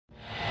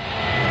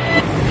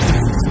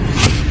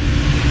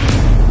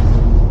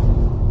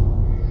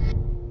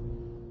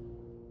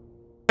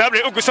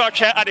say Uguso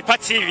Adepa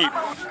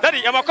TV.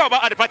 Daddy, I'm a call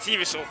about Adepa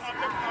TV so.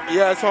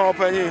 Yes, I'm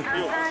open.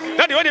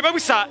 Daddy, what the baby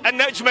sa and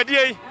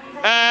Jumadi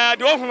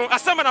the one who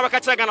Asama na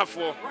wakacha Ghana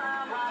for.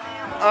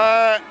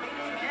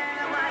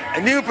 A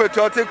new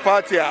patriotic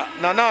party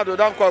Nana do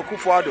dan kwa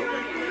Kufuado.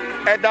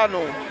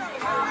 Edano.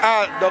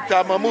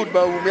 Dr. Mahmoud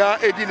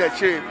Bawumia Edina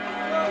Che.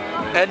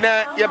 And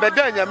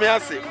yebeda nyame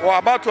ase wo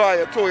abato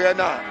ayeto ye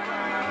na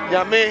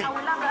nyame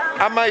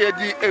ama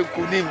yedi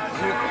enkunim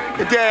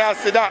ite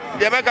aseda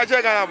ye meka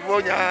che Ghana fo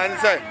nya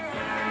nse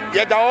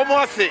ye da omo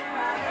ase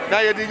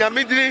na yedi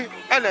nyame diri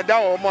ena da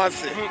omo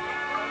ase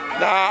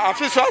na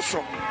afiso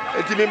aso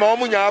enti me ma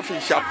omo nya afi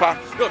shapa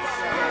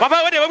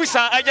Papa we dey we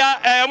sa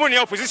aja mo ne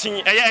opposition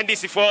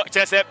NDC for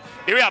chese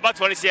the way about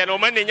policy no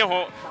man nye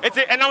ho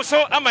enti enam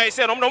so ama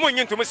ise no mo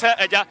nyintum sa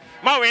aja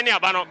ma we ne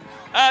aba no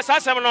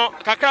sasem no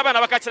kakra ba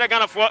na baka kire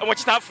Ghana fo mo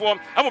chitafo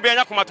amu bia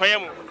nya komatoye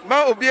mu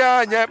ma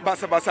obia nye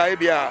basabasa e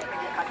bia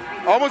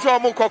omo so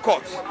omo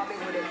kokot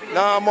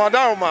na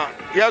modalma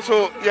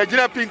yeso ye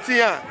gina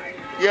pintin a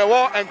ye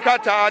wo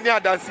enkata ne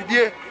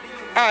adansidie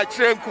a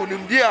kire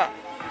nkunimdie a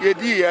ye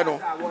di ye no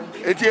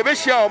enti e be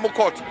hia omo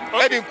court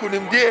e di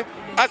nkunimdie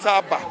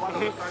asaba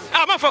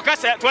ama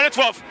focus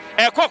 2012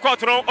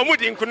 court no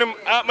omudi nkunum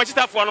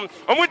machitafo no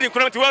omudi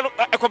nkunum ti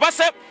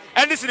ekobase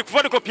NDC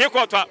for the copy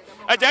court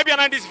aja bia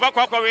na NDC for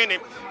kwa we ni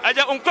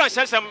aja unkura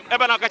hyehyem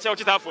ebe na akache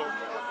ochitafo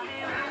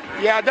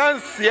ya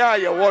dance ya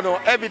ye wo no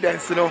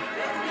evidence no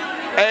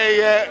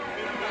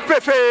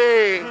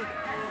pefe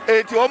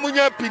eti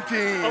omunya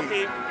pinti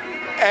okay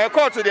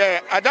court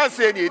there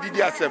adanse ni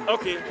edidi asem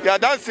okay ya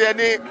dance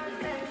ni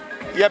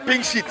ye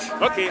pink sheet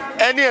okay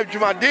any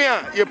adwumaden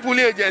a ye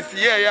police agency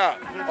ye ya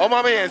o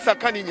ma me yen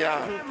saka ni nya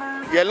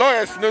ye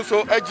lawyers no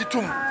so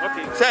agitum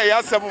okay say ya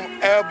asem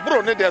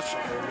bro ne des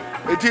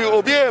eti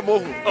obi e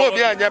mohu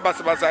obi anya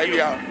basabasa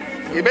bia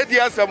e be di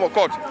asem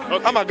court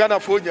ama Ghana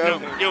fo nya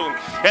yo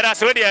era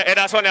so dia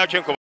era so na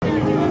atwenko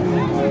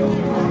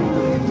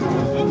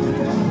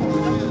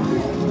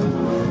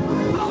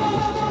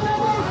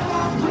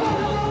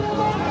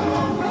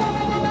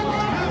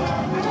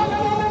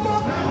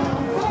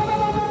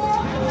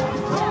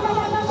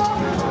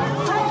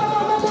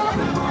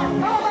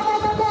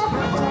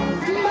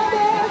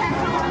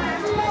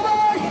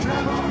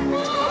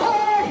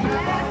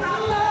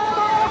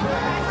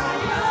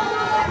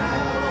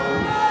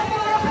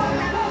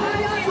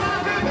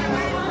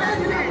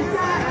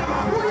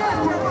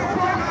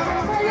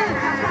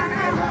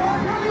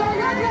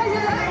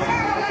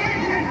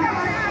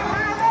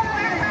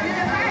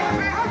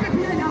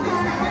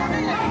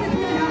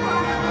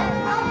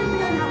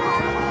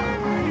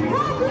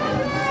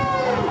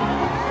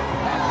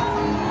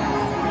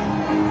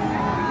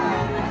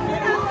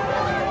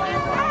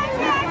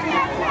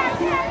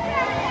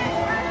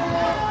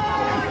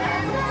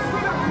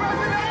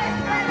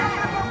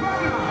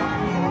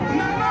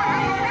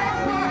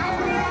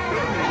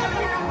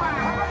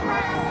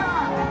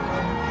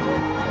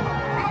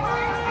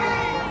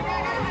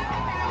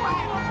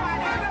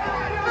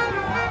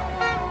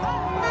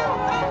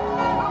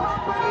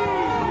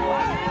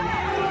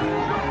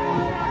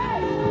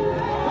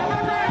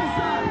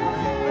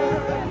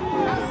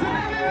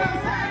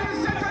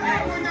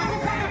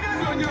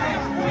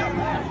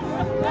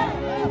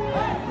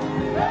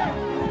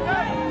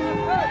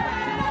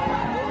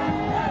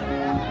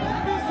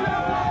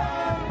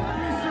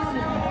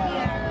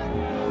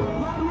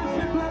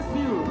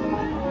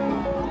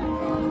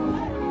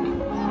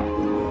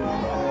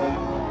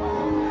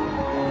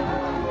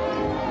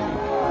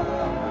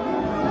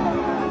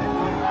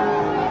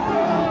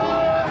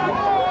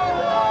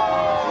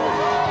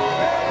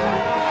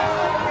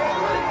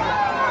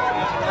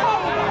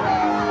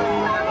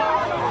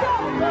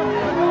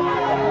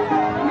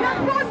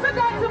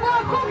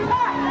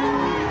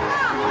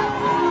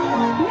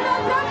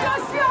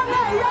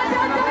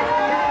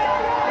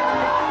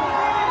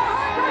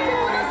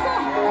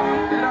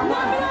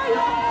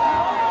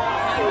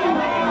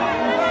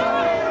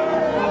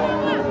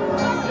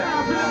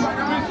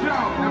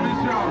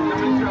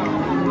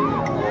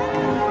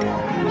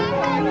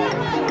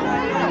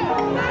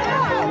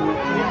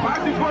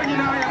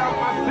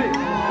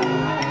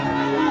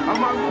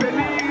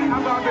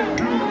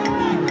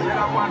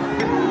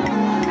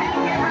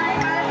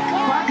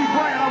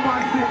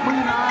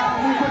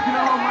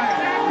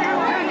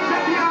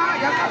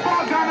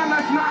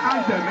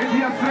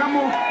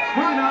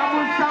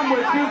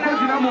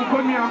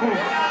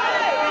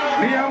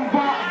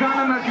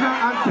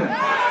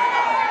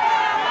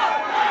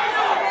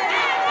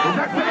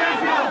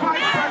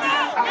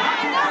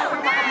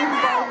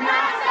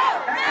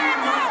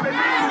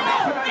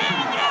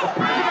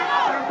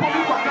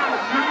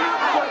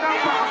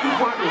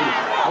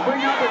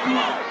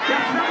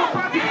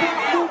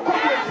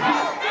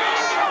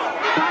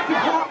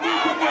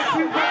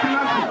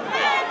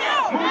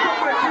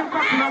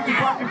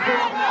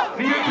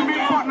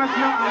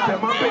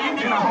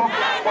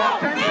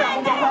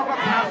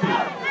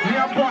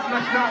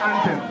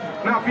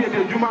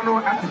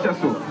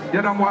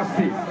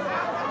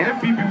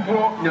MP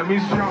before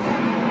Nyamisha.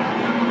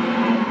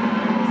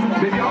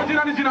 Baby, how do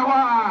you know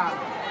what?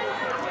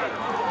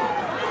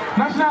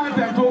 National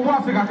anthem to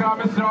was a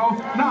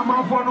Kakra now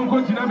my phone on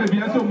Cotina,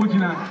 baby, and so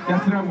Mujina,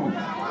 Yasramo.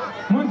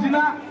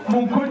 Mujina,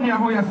 Munkonia,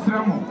 who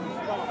Yasramo.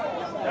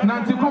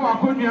 Nanticoa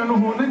Konia,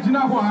 who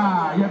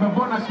Najina, you have a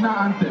born national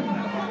anthem.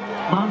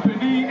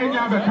 Mampedi, any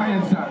other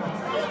kind, sir.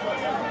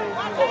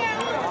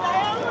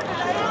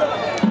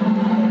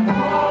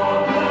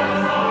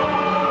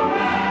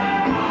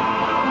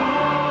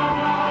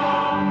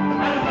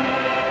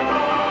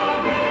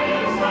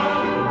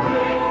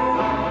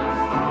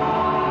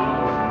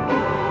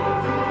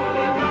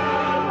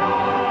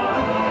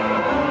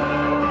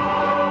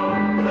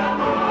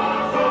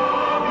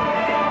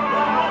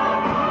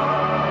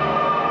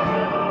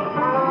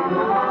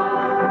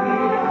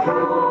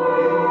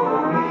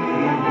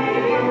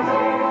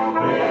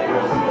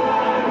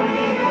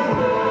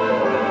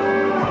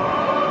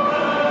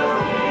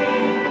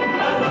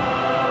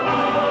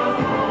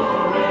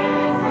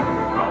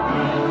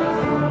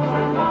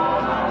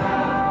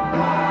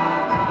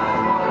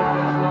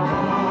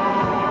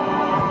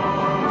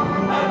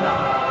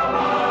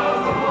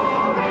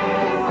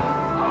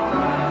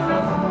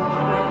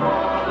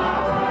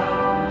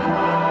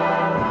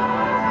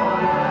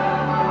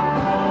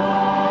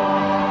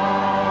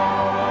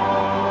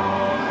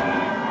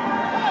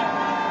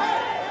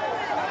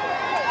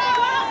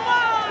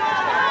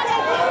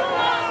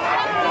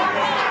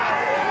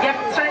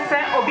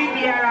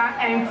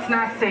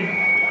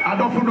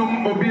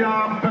 Adofunum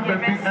obia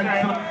pepepi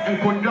and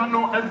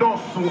Konjano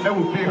endosu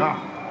ewufiha.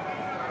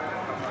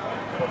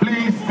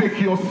 Please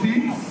take your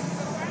seats.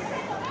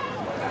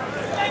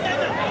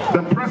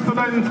 The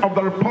President of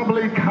the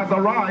Republic has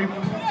arrived.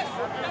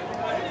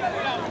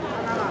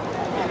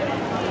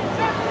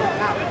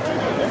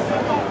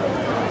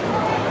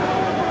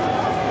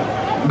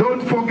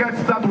 Don't forget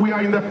that we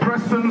are in the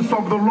presence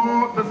of the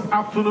Lord this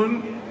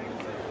afternoon.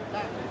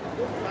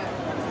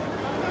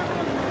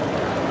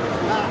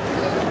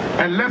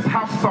 And let's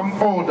have some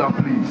order,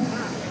 please.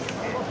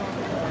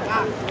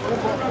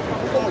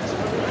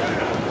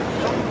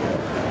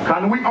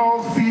 Can we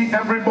all see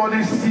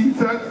everybody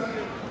seated?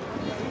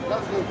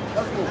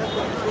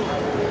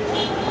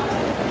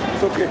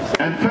 It's okay.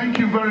 And thank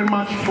you very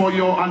much for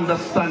your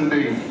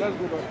understanding.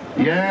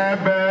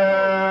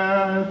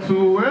 Yebe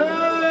to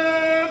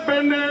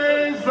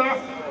Ebenezer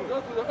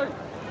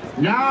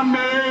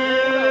Nyame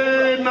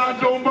na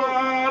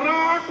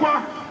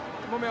dombarakwa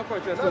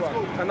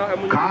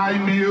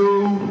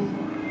Kaimiu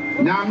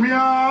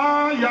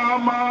Nyamia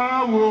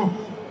Yamawo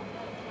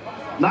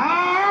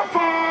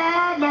Nafa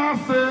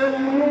Nase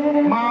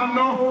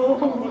Mano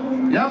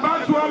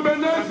Yaba to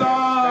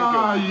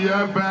Ebenezer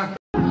Yebe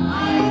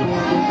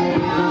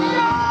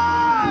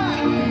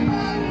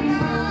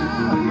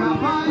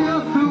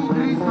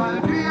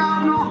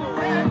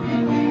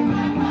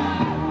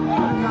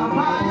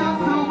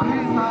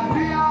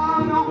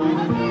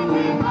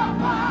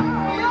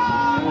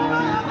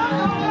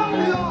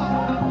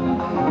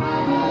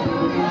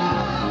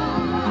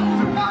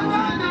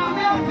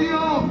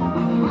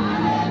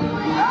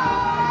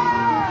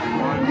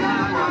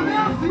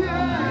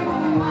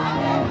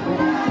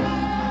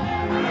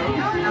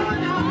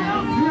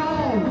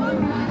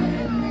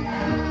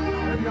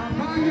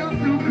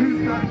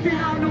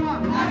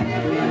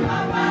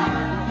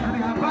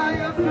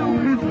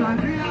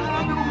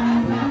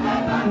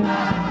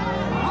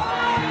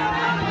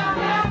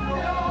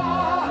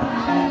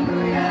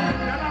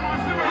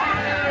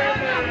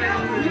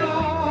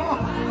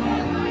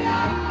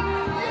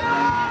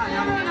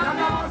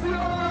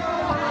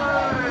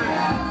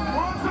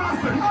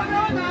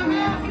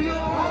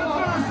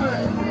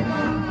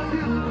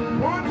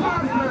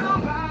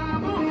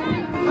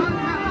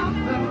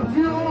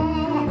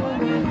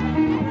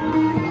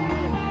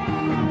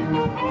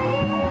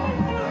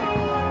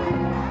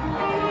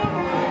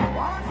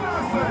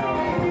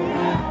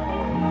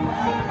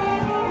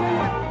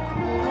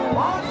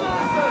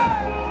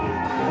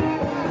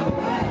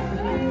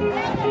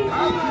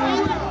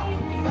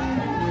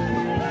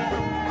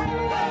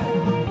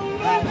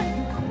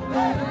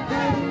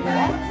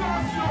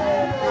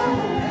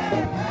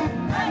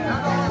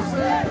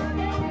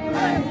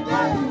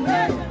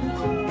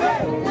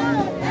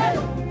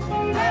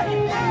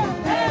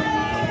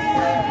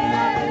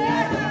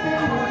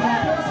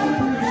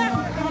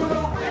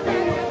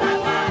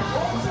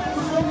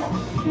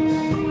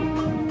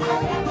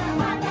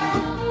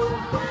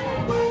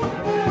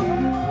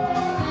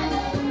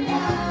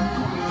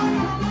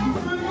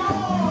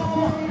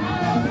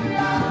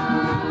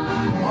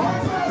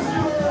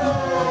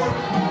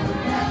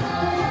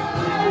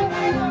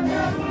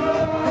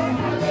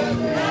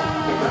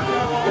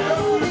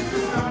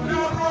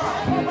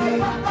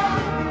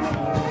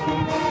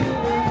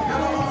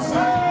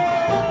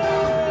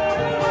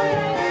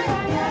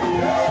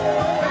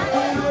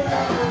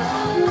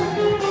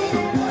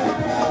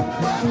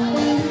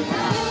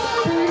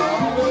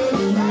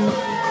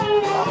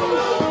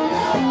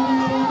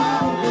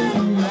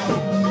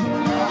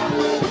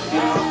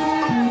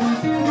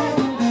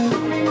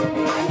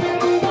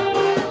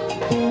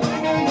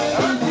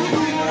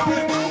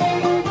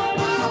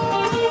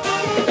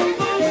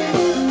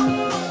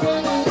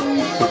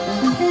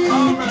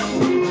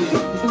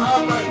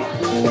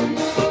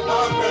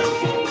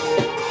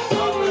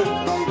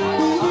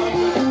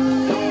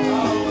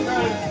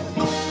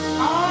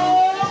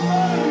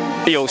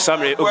Yo,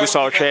 Sammy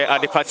Ugusa share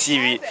Adepa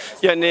TV.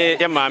 Yane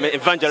Yamame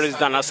Evangelist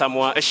Dana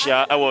Samoa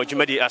Asia our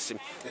Jumadi Asim.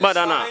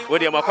 Madana,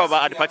 where you Makova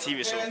Adepa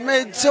TV so.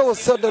 Made Joe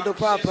Sodo the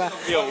Papa.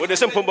 Yo, with the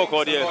same Pombo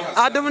Cordia.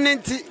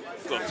 Adamnti.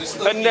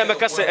 And never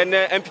cast an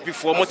MPP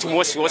for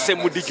Motimus was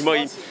same with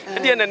Digmoy.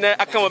 And then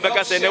I come back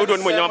and say, no,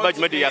 don't know about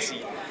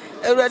Mediasi.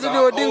 Already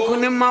do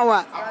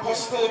Kunimawa.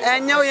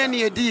 And now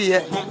you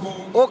dear.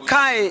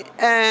 Okay,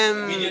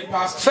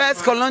 1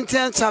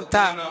 Corinthians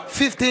chapter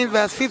 15,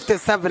 verse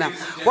 57.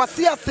 Was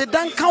here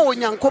Sedan Cow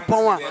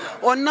Yankopa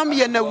or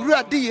Nami and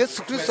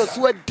Radi Christus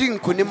were Din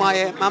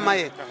Kunimaya,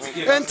 Mamae.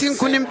 And Tin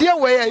Kunim dear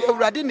way,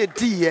 already in a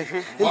dear,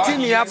 and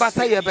Tinia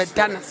Basaya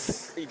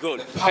Bedanas.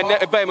 Good.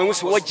 And by my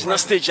watch na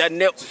stage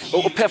and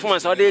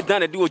performance how they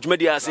done a do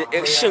media as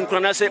a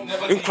synchronous in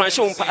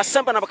Cranshon, a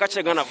sample of a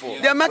catcher Ghana for.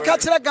 The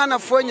Macatra Ghana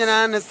for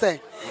and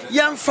say,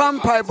 young fan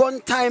pie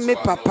bon time me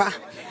papa.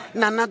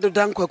 Nana do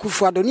danko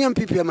kufuado ni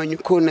mpipi ya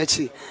manyuko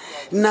nachi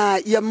na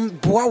ya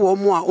mboa wo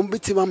mo a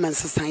ombeti ma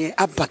mansesan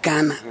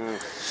abagana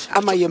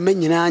ama ye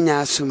manyina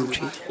anya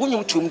asumtwi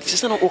wonyum tum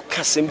tise na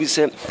okasem bi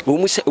se wo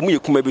mu se omu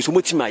yekuma bi so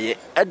motima ye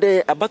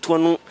ade abato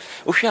no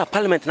ohwe a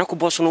parliament na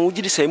kobo so no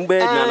wugidi se mba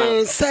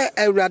nyana se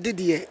awrade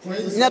de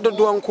nya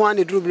dodo nko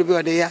an duru bi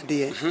wode ya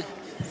de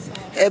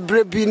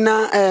ebre bi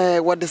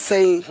na what they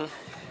say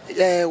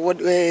what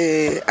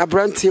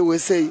abrantie we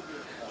say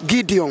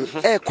Gideon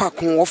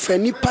kwakon ofa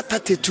ni pata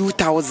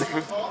 32,000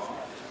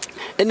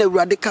 ene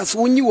radikas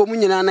wonyi wo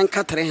munyina na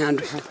nka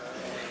 300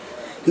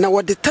 na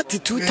wode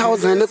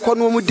 32,000 ne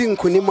kono mu di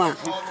nkunim a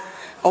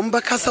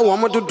ombeka sa wo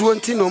mododo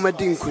nti na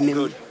omadi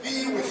nkunim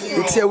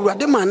nti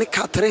awurade ma ne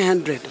ka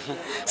 300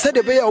 se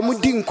de be ya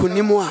omudi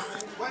nkunim a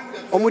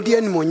omudi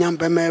anim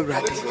onyamba ma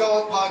awurade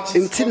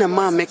nti na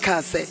ma me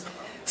ka se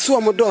so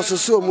omodoso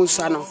so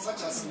omusa no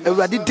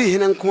awurade di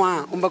hene nko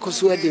a ombeka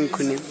so adi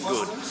nkunim.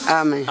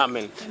 Amen.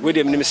 Amen. We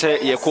dem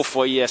say ye ko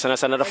 4 years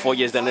and another 4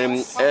 years then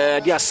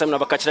dia asem na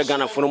baka kire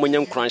Ghana for no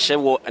nyam kranhye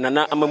wo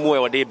nana amamu e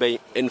wode be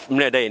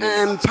mre day ni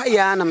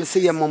empire na me say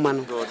ye moma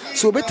no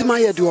so obetima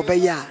ye de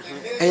obeya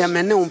eya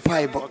mene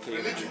empire bo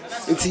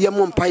nti ye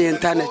mo empire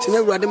internet na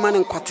awurade ma ne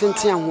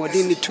nkwatenten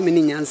ahode ni tumi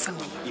ni nyansa.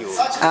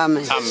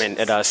 Amen. Amen.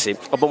 Eda say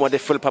obomode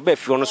Philippa be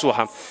fi ono so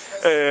ha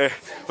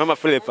Mama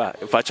Philippa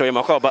fa choye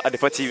makwa ba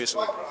Adepa TV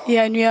so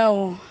ya nua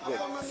o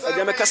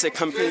Ajame kase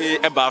campaign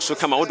eba so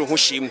kama wodo ho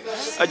him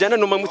ajana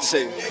no mamu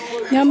tse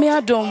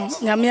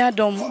nyame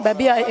adom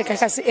babi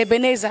ekakase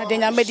Ebenezer de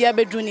nyame dia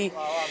beduni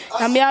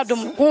nyame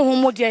adom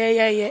honhom de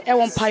ye e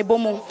won paibo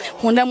mo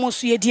honam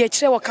so ye di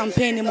akire wo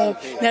campaign mo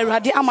na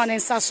Awurade amane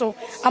nsa so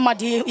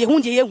amade ye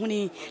hu de ye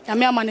huni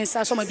nyame amane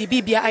nsa so ma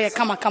bibia aye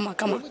kama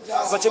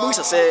but you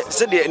say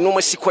de no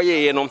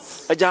masikoye ye no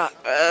aja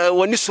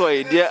woni so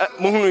de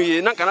mo hunu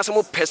ye na kana se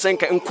mo person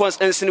ka nkwas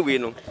ensene we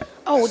no.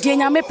 Oh, dear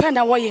nyame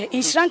penda woye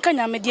inshranka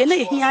nyame de na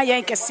ehia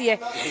ye nkese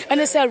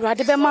ene se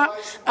Awurade be ma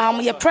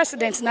ye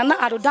president Nana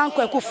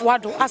Adodanko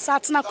Akufo-Addo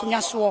asatena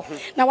kunya so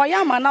na waye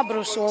amana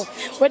bro so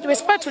with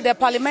respect to the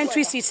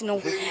parliamentary seat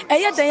no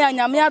eye den ya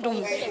nyame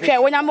adom hwe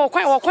wo nyame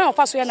okwan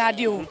ofa so ye na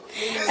ade o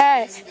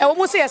wo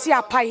mu se yesi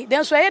apai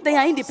den so eye den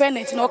ya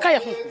independent no ka ye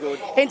ho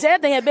enti eye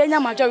den ya be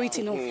nya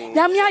majority no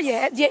nyame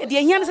aye de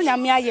ehia ne se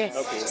nyame aye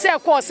se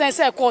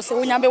ko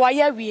wo nyame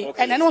waye awie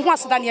ene ne ho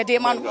aseda ne de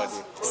ma no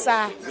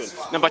sa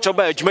number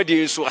ba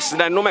jumadi so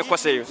asida no me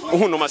kwase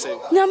ohu no ma say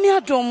nyame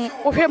adom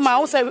ohwe ma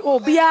wo say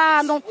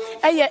obia no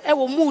eye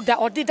wo muda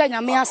odida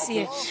nyame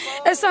ase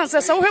esanse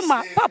se ohwe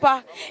ma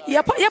papa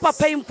ye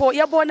papa impo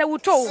ye bo na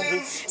wuto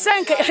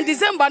senke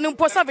December no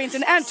mpo 17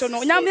 ento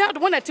no nyame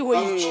adom na ti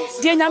hoyi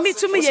de nyame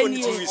tumi ye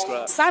ni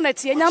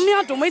sanati ye nyame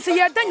adom iti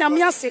ye da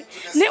nyame ase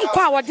ne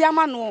nkwa wode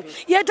ama no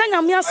ye da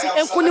nyame ase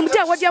enkunim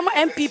de wode ama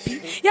MPP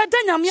ye da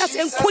nyame ase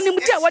enkunim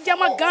de wode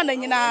ama Ghana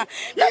nyina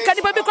na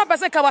kadi babi kwa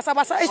pese ka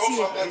wasabasa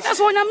etie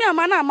eso nyame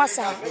amana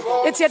amasa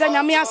etie da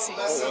nyame ase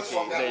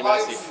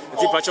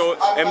ti pacho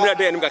emre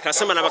de nim ka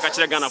sema na baka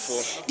kire Ghana fo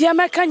de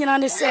meka nyina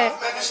ne se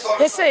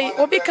say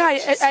obi kai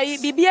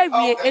bibia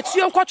wie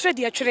etuo nkwotre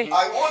de atwere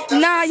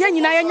na ya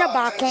nyina ya nya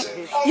baako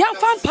ya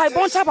fampai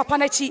bonta papa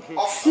na chi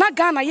na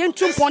Ghana ye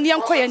ntumpon ye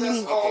nkoya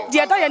nim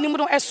de da ya nim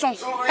no eso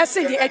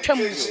ese de atwam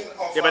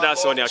ye beda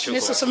so ne atwam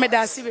so me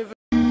da si bebe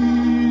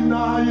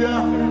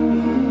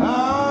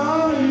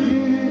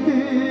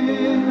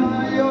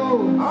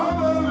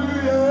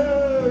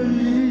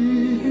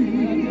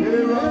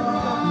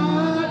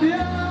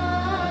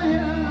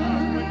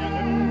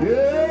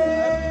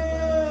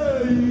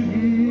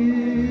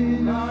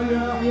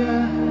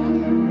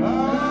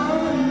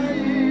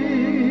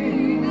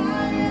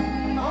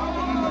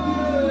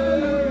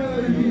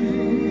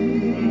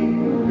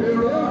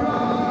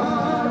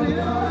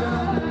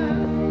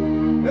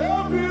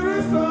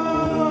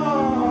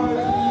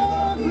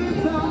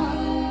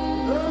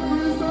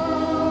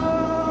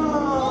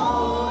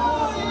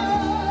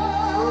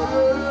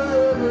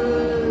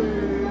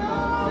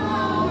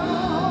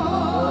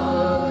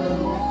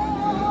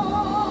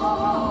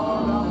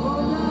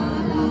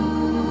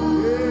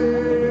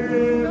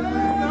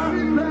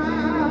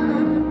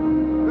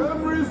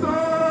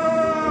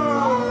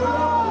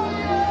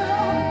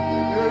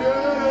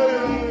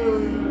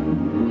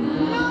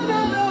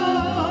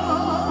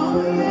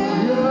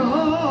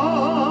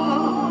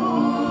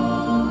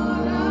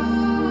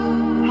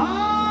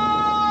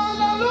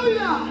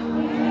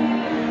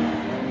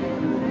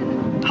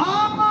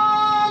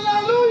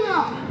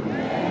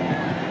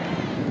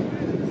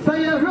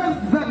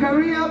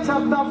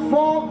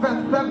 4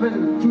 verse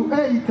 7 to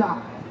 8.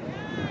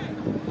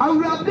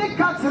 Awurade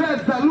ka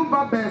kyerɛ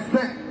Zerubbabel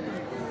sɛ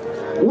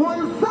wɔn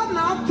nsa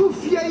na ato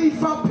fie yi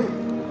fapem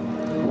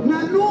na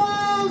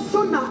noa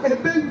nso na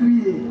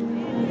ɛbɛwie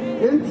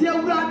enti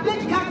Awurade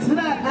ka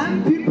kyerɛ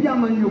MPP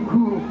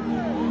amanyɔkuo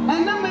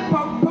ɛna me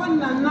papa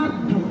Nana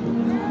Do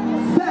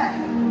sɛ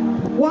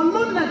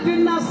wɔno na de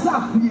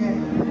n'asafeɛ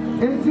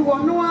enti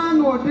wɔno ara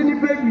na wɔde ne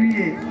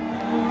bɛwie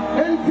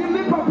enti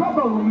me papa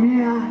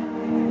Bawumia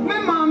me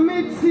maame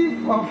chief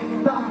of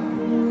staff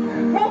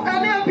mo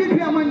ene MPP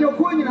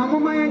amanyɔkuo nyina mo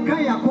ma yɛnka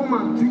yakoma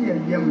to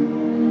yɛyɛm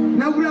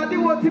na Awurade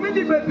wɔtumi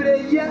de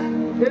bebree yɛ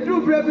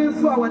edu brɛ bi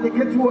nso a wɔde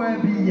ketewa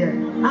bi yɛ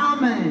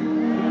amen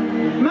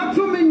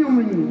mɛto me nnwom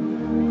yi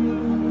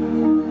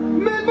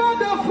me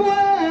badafo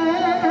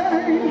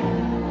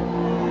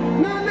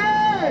nane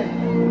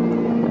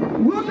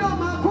wuda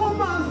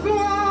makoma so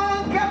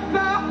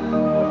kɛsa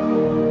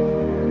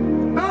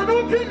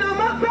anuti na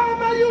masa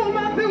mayu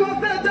masi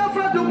wose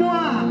jafa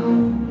dumoa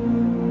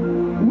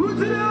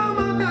wutira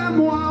mama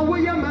moa wo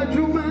ya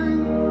majuma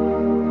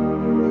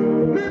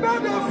me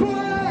badafo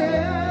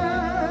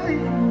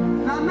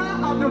nana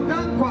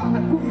adodankwa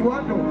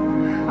akufuado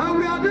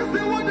Awurade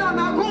se wuda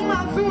na koma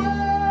so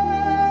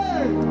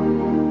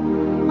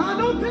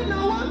anuti na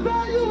wasa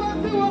yu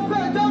wasi wose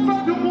jafa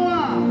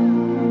dumoa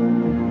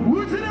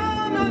wutira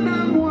nana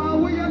moa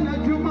wo ya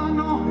majuma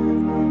no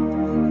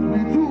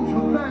ne tu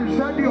fusan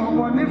shadi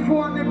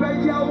obonifo ne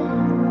bayawo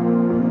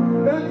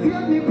etie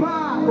nipa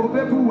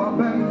obebu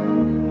wabam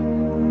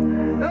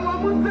ewa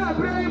musa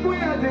braimu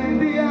ya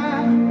dendia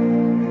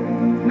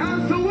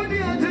nanso wodi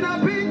agina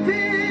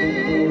pinti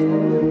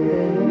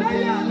na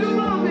ya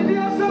duma me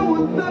dia so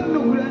wonsam no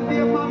kurande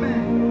mame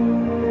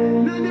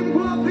na ni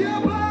kwasi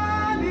aba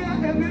dia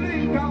ebiri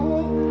nkawo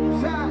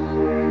sha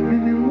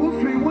ni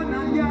mufri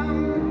wona yam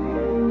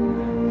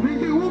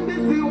ni wumbi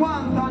si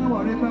wansa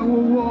no rebe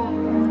wowo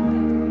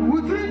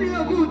wutri ni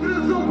agu utri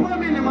so kwa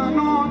mi ni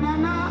mano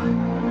nana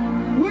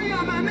we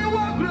are mane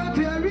wa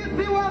groti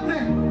every wate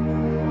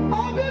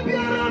obi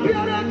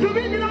biara to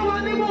be na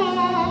wani mo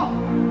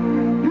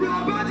you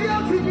abadi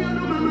ati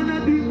no mama na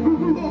di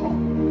gugu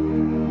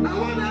na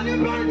wana ni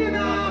bani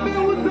na be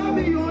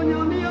usabi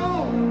onyami o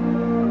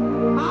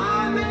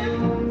amen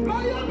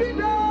maya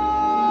bido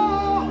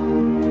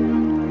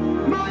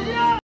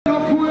maya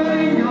fue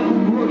ya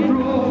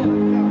botro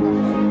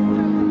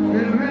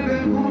el rebe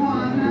ko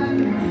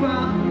ananifa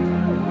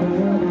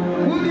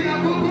udi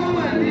akoko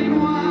wani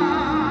noa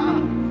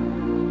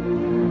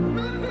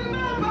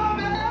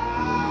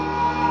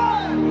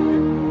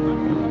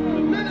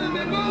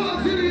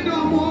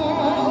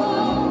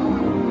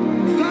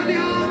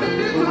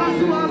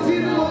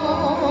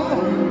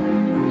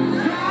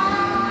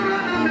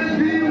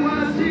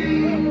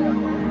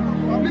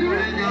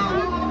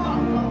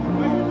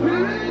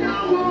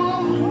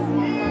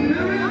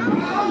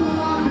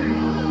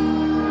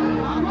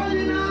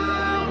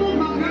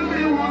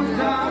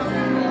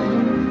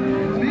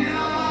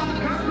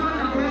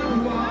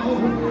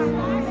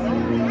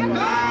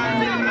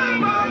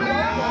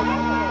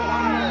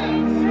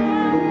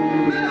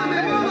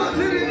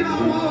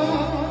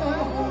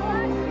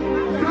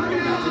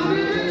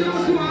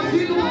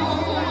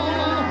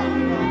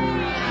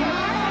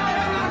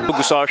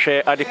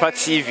Gusoshe Adepa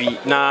TV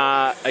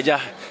na aja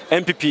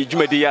MPP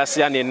dwumadi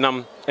ase ane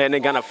nam ne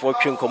Ghana fo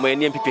twenkomo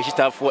ne MPP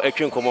hitafo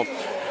atwenkomo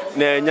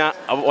na nya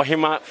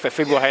ohima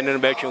fefe bi oha ne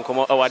ba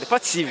atwenkomo o Adepa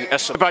TV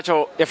eso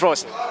bacho ye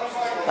frost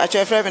bacho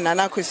ye frame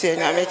Nana Kusi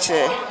enya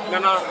meche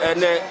Nana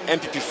ne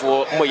MPP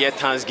fo mo ye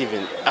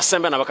Thanksgiving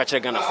asembe na baka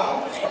kire Ghana fo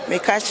me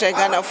ka kire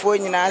Ghana fo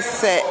nyina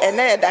se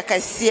ene ye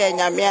dakasi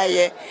enya me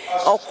aye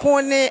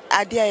okun ne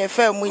ade aye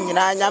fa mu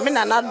nyina nya me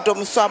Nana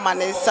dom so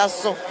amane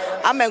saso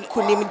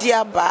amankunim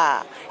dia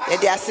ba ye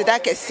de aseda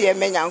kese e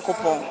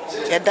menyankopon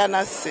ye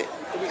dana se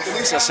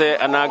se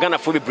ana Ghana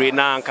fo bebre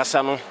na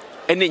ankasa no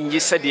ene nyi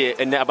sede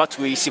ene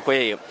abato yi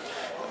sikoye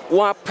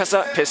wa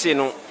pesa pese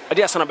no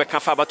ade asana be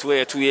kafa abato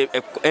ye to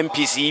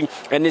MPC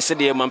ene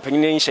sede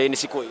mampanyin nhye ne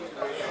sikoye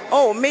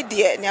oh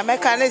media ni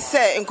ameka ne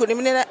se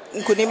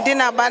nkunim di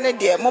na ba ne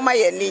de moma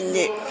ye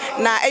ninye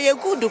na eye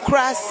good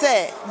kra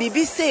se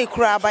bibi se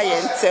kra ba ye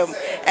ntem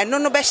eno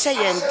no be hye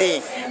ye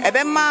den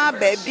ebe ma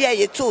ba bia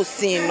ye to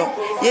sin no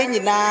ye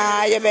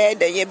nyina ye be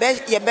de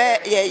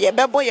ye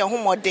be boy ye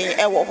homoden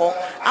e wo ho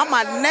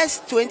ama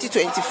next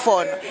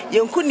 2024 no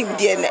ye nkunim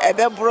die ne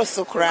ebe bro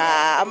so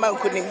kra ama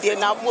nkunim die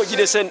na mo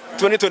gide sen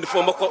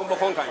 2024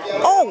 mboko kan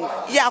oh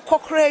ya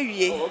kokra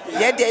wie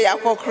ye de ya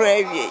kokra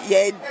wie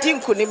ye di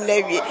nkunim na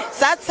wie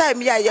that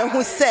time ya ye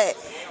hu se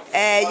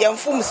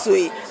yemfum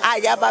soi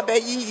ya baba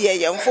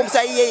yiye yemfum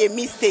sa ye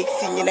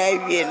mistakes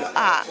nyina wie no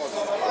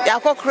ya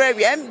kokra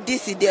wie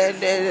MDC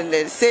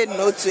de say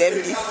no to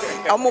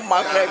MDC omo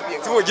makra wie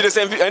ti wo gide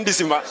say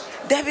MDC ma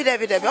David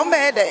omo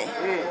be dey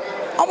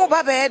omo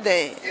baba be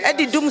dey e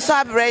di dum so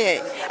abre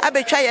ye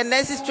abetwa ye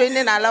nurses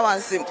training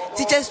allowance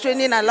teachers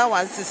training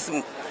allowances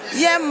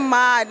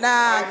yemma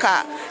na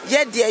ka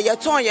ye de ye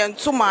ton ye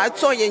ntoma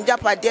ton ye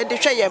njapa de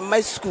hwe ye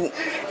ma school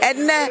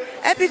enne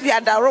epipi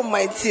adaro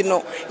manti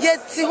no ye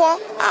ti ho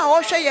a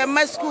ho hwe ye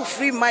ma school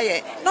free ma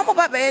ye no mo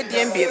ba ba ye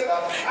de mbiem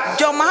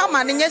jo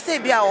mahama ne nyese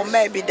bi a o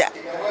ma bi da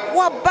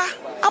wo ba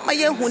ama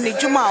ye hu ne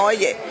djuma o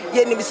ye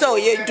nim se o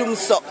ye dum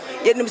so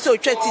ye nim se o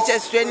twa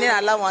teachers training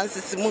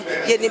allowances mu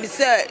ye nim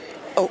se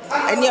oh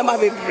eniema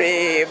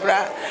bebre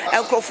bra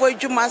enkrofo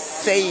adwuma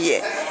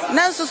seye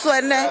nanso so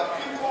ene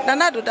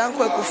nana do dan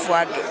kwa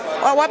kufuado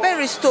wa be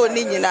restore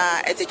ni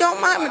nyina eti jo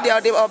ma me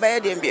de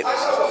obeye de mbie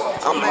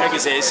o ma ke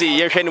say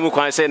ye hwe ni mu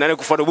kwan say nana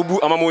kufuado bubu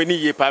amamo ni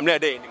ye pam na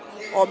dey ni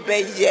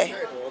obeye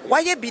wa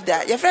ye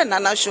bida ye friend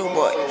nana show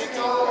boy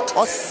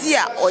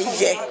osia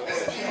oye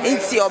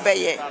inti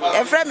obeye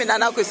e friend me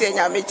nana ko say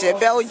nyame che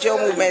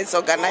Belgium Women's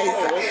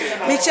Organizer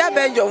mi chia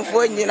Belgium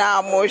fo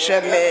nyina mo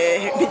hwe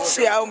me mi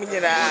chia o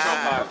nyina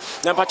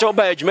na pa cha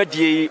oba adwuma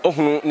die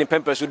ohunu ni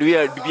pempes do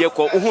ye bibie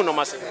ko ohunu no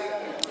mase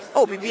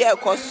oh bibia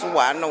cost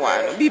one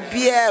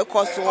bibia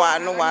cost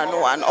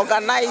one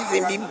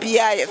organizing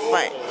bibia ye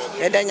fine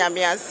ye da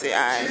nyame ase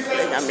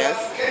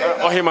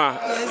ohima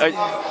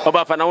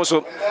oba pa na wo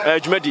so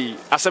adwuma di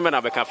aseme na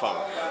be ka fa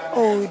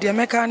oh de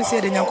meka ne se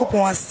de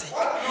nyankopon ase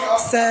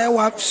se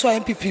wa so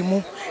MPP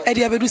mu e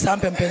de abedu sam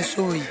pempen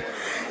so yi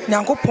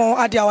nyankopon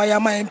ade awaya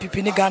ma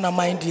MPP ni Ghana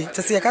mind die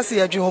te se ye ka se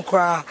ye dwen ho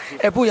kra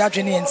e bu ya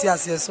dwen enti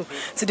ase so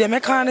se de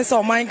meka ne se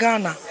o man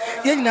Ghana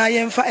ye nyina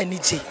ye mfa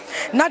anije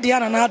na de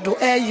ana na do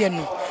eye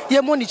no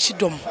ye mo ni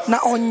chidom na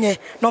onye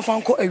no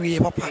fanko awie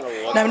papa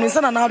na me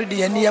nsa na do de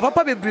ye ni ye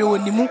papa bebre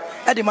wonimu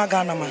e de ma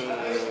Ghana man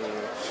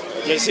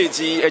yes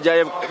eti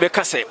eja be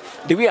kase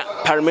the we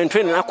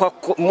parliamentary na akwa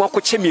mo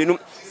akwa chemienu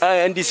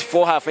and this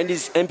 4 half and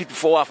this MPP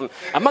 4 half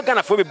ama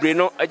Ghana for bebre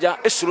no eja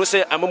esuro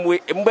se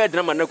amamwe mba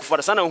edna ma na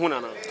kufa sana hu na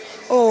na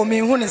oh me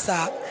hu ne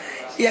sa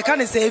ye ka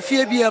ne se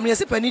efie bia me ye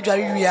se pani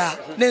dware wi a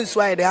na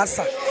nsu aye de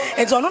asa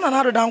enti ono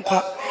na do dan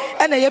kwa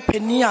ena ye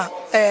pani a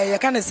ye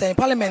ka ne se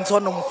parliament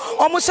ono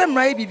omo hye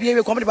mra bibie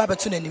we komde ba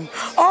beto nanim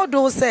all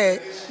those say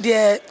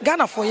the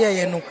Ghana for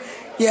ye no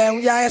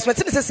ya expect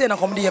to say na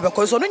komde ye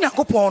because ono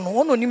nyakopon no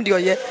ono nim de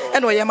oye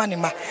ena oye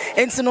manima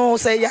enti no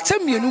say ya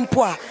chamienu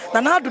mpo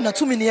a na do na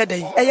tumi ne ye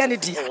den eye ne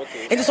dia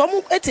enti so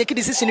omo take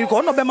decision ko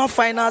ono be ma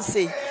final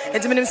say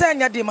enti menim say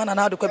anya de ma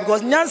na do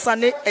because nyansa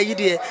ne eyi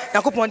de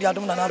nyakopon de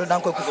adom na do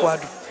dan kwa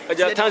kufuado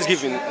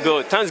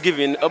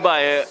Thanksgiving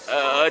about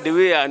the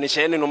way and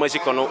shane no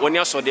music no oni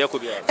aso de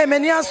akobia e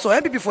mani aso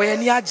MPP for ye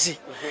ni age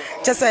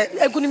che se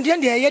egunim de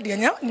ye de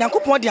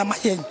nyakopon de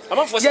amayen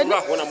amafo se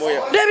bra ho na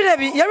moye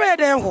David ye re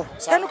den ho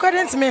enu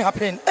kadent me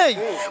happen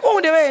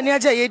oh the way ni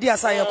age ye di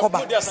asa ye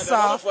koba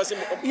sa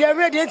ye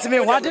re de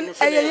ntime ho aden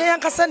ye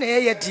yankasa na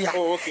ye dia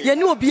ye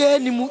ni obi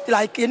animu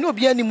like ye ni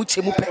obi animu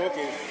chemu pe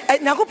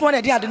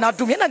nyakopon de ade na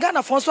dum ye na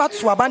Ghana fon so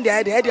ato abande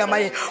ye de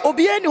amayen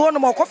obi ani ho no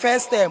mo ko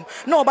first time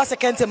na oba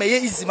second time ye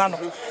easy man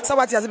so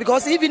what is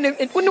because even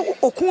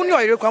okunu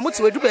oyere kwa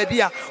muti wedu ba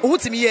bia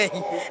ohutimi ye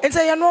hi ente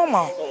ye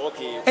normal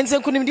ente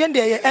kunim de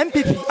ye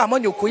MPP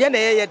amanyoko ye na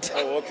ye de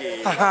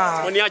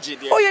oni age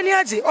de o ye ni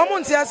age o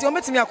monti ase o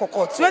metimi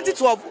akoko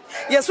 2012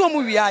 ye so mu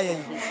wi aye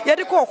ye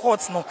de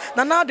court no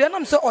na do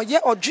enam se oye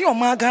odwe o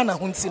ma Ghana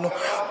hunti no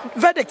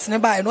verdict ne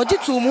ba no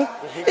gitu mu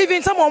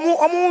even some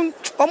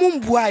omu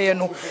mbu aye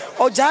no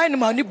ojai ne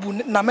ma ni bu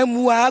na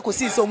mamu a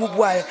kosi se omu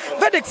bu aye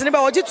verdict ne ba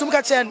ogitu mu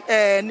ka che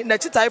na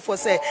chitai for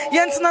say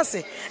yentina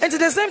se and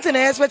the same thing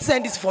I expect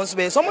send this for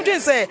space so mo dwen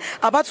say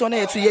about one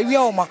to ye wi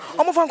o ma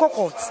o mo fa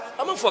court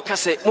am for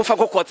kase mo fa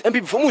court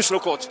MPP for mo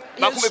nsuro court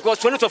ba ko because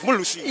 20 of mo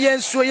lucy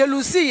yenso ye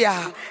lucy ya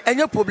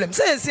enye problem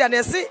say say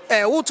na say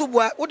wo to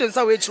bua wo de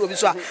nsa we chiro bi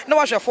so a na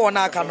wa hwe for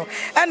na aka no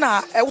e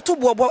na wo to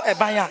bua bo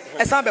eban a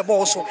e san be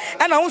bo so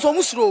e na wo so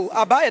mo suro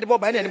aba ye de bo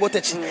ban na ne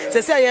botachi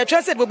say ye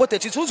twa say de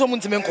botachi so so mo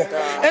ntime nko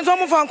enso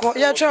mo fa nko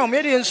ye twa mo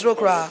ye de nsuro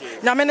kra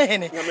nyame ne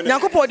hene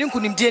nyakopɔ de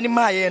nkunim die ni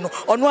ma ye no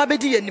ono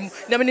abedi yanim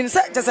na menim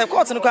say just a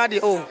court no kwade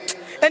oh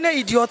any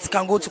idiot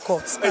can go to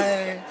court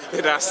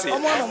that's it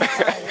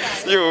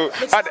you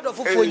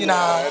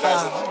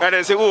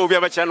and say oh obi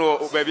abacha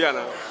no baby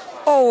ana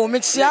oh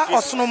mechia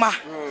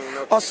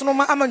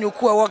osonoma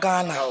amanyoku a wo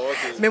Ghana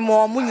me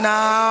mo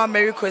nyina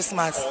merry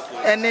christmas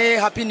any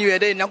happy new year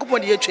day nyakopɔ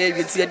de ye twa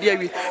awie ti de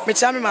awie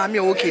mechia me maame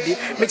o kede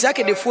mechia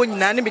kede fo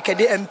nyina ne me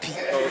kede MP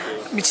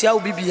michia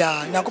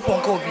obibia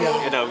nyakopon ka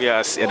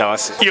obia eda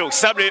was yo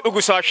sabre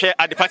uguso ahwe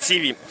Adepa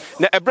TV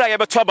na ebra ye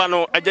beto aba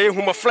no agya ye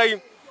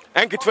humoflai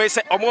enketwe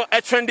se omo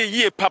trend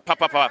ye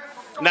papa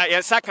na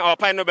yensa kan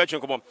opai no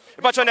betwen komo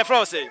ipacho ne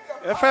fra say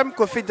FM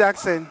Kofi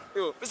Jackson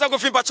yo Mr.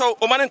 Kofi pacho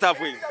o man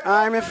ntafo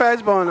I'm a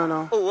first born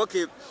no oh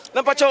okay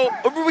na pacho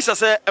obibusa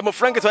se emo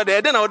franketwe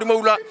de na odi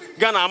mawula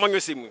Ghana amanyo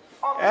semu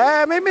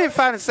me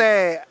fan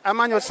say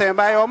amanyo sem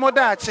by omo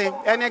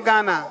dachi any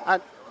Ghana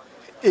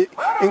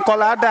in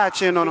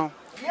Koladachi no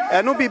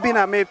enu bibi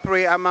na me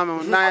pray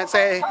amam na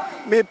say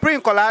me pray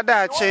in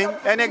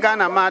Koladachi any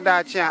Ghana ma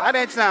dachi I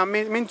don't na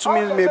me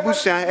ntumi me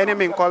busia any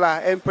me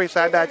kola and pray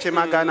sa dachi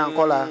ma Ghana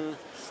kola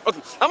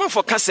Okay, I'm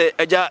for Casse,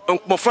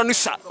 my friend,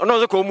 sir.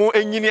 Another como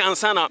and Yini and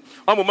Sana,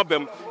 I'm a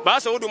bem. But I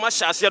saw do my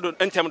chassis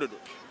and Temdo.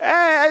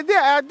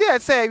 I dare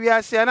say we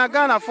are saying I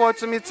can't afford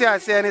to meet here,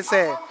 say,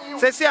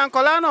 say,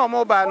 Uncle Lano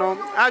Mobano,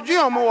 I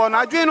dream more,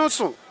 I dream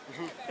also.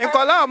 In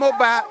Kola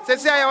Moba,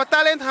 say, our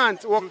talent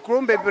hunt, or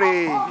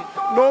Crumbebre,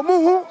 no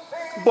Muhu,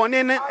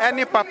 Bonin,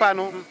 any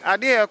papano, I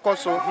dear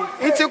Coso.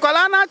 Into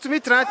Colana to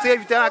me,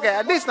 translate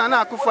at this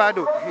Nana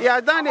Kufado. He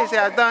has done this, he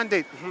has done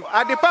it.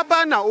 At the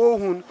papa now,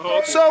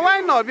 oh, so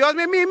why not? Because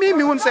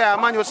me won't say a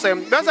manual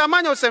sem. Because a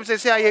manual sem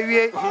says,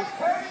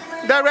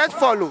 the red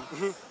follow.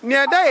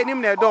 Near day,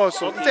 him near door,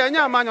 so tell you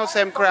a manual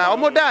sem cry, or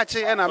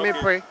Modachi, and I may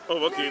pray.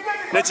 Oh, okay.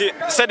 Let's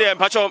say, the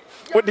Pacho,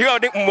 what do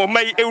you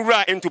may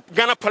era into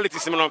Ghana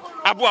politics?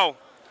 Abuao.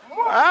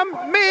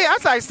 Me,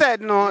 as I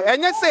said, no,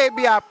 and you say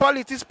be a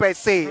politics per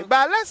se,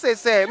 but let's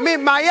say, me,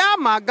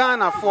 my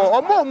Ghana for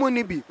or more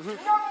money be.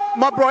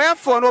 My brother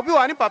for no be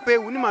one papa,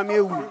 who my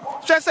meal.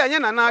 Just say,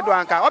 and another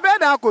anchor, or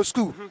better go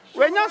school.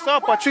 When you saw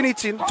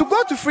opportunity to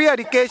go to free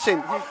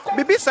education,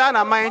 be son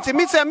of mine, to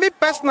me, say me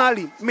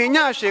personally, me,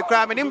 Yashi,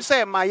 crab, and him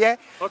say, my yeah,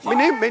 me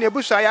name, many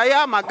bush, I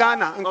am a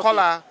Ghana and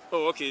collar.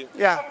 Oh, okay.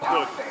 Yeah.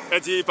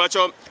 Good.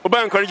 Pacho,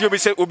 Oba encourage you to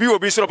say,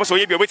 Obi so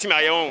you be waiting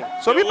my own.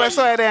 So we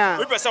persuade them.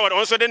 We persuade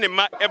also then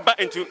back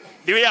into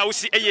the way I will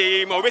see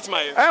a more with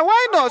my.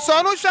 Why not? So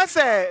no shall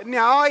say,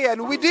 now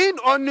and within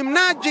on him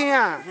not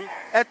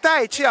a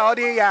tie chair or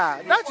the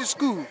that is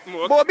school.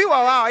 Bobby,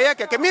 wow,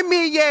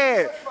 me,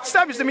 yeah.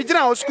 Service the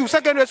middle school,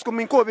 secondary school,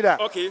 in Kobida.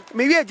 Okay.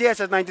 Maybe a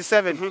JS at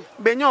 97.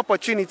 Be no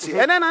opportunity.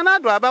 And then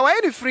another, but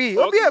why the free?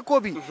 Obi a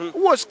Kobe.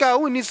 Who was cow,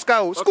 who needs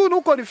cow? School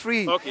no call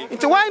free.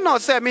 Into why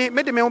not say me,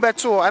 made me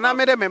better, and I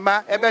made a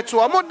member, a better,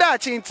 or more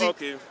that chinty.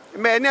 Okay.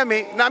 Me na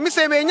me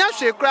say me nya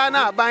hwe kra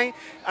na aban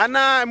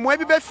ana mo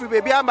bi be free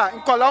baby amba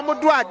nkola mo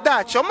do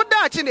adachi o mo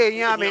dachi na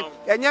ehia me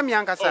enya me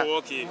ankasa. Oh,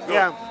 okay.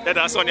 Yeah.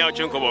 That's on your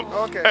chunko bom.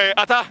 Okay. Hey,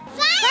 ata.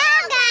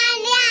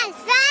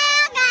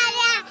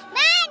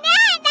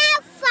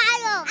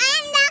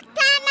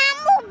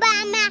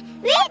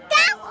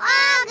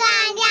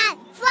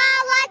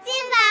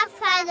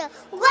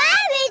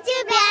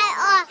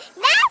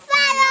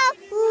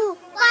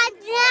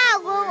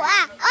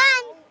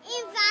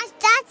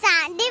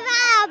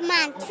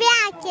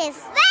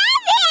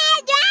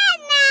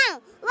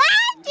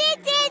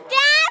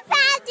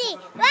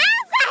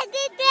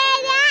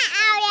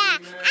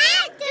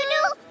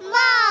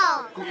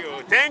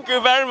 Thank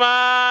you very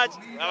much.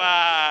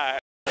 Bye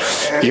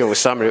bye. Yo,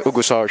 Samuel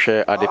Uguso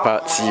share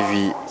Adepa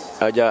TV.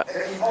 Aja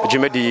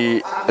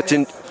Jimedi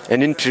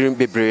an interim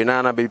bebre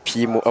na be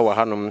pimo our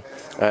hanum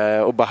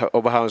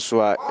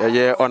Obahanso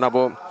a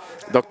honorable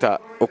Dr.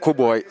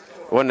 Okuboy,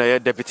 one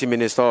Deputy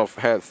Minister of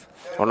Health,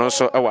 and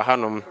also our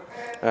hanum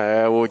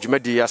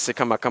Jimedi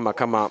Yasekama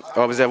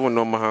observe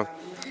no maha.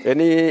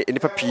 Any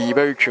papi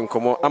very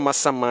chinkomo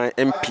Amasama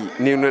MP,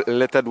 new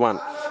elected one,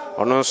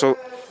 and also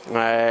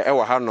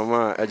our hanum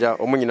Aja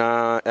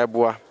Omunina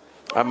Ebua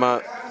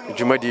Ama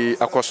Jumadi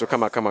Akoso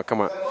kama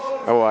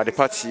our the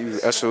party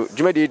so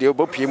Jumadi the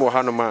Obopimo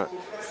Hanoma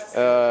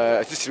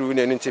this room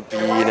and interp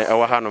in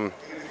our Hanum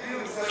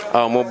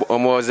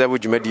more Zabu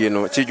Jumadi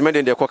no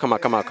Jumadi the Kokama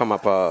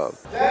pa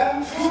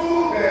then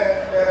through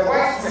the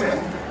white men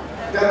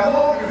they are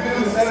not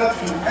revealing themselves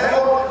to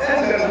everyone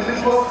and the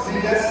religious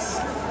leaders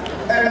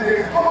and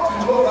they got to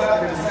know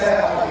that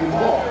themselves have been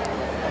more.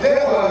 They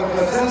were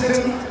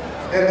representing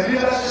the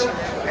leadership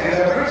and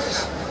the rich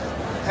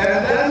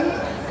and then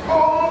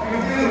God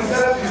revealed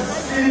himself to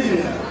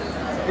see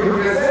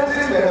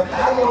representing the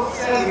pious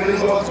and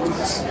religious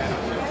groups.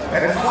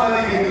 And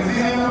finally he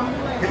revealed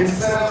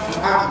himself to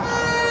Am,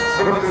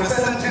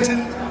 representing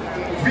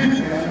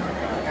women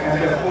and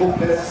the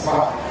hopeless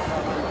man.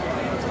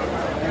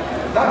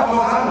 That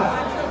was Hannah.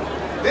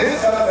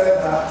 This said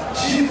that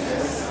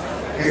Jesus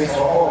is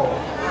for all.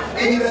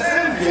 In the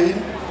same vein,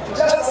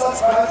 just as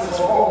Christ is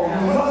for all, you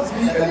will not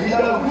be a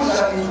leader who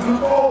shall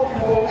include all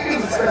people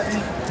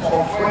irrespective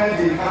of where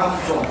they come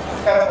from.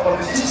 A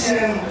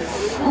politician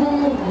who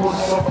will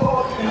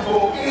support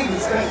people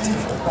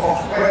irrespective of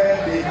where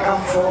they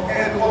come from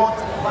and what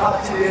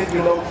party they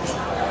belong to.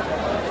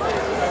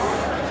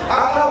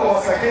 Anna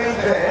was again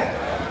there,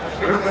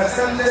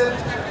 representing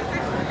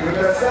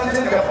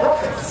the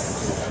prophets.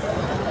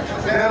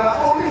 There are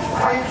only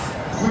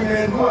 5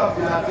 women who have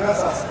been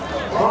addressed as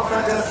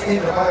prophetess in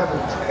the Bible,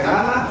 and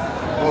Anna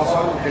was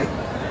one of them.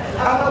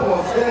 Anna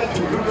was there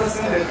to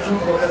represent the true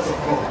prophets of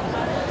God.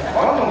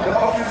 One of the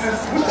offices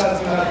which has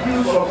been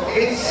abused from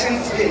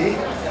ancient day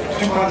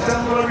to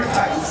contemporary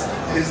times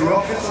is the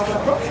office of a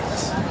prophet.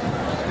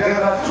 There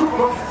are true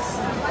prophets,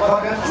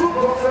 but the true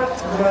prophet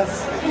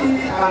must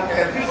be an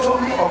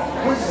epitome of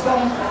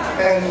wisdom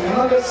and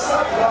knowledge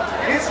such that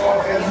his or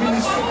her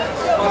ministry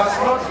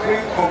must not bring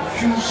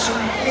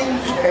confusion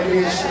into a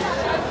nation.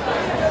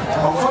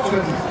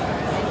 Unfortunately,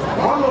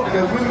 one of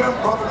the women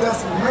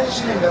prophets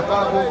mentioned in the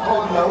Bible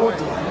called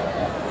Naomi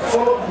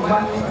followed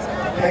money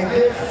and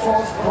gave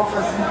false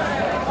prophecy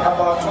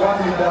about one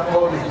leader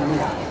called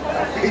Nehemiah.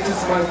 It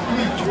is my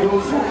plea to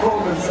those who call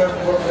themselves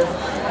prophets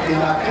in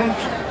our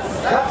country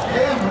that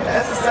they will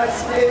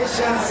exercise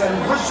patience and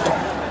wisdom,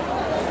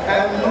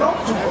 and not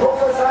to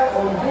prophesy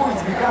on who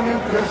is becoming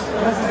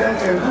president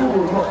and who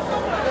will not,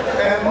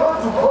 and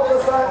not to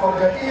prophesy on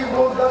the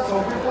evils that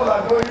some people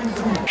are going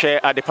through. Share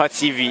Adepa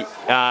TV,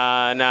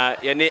 na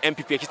yene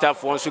MPP kita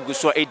for so go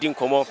so edin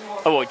komo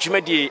o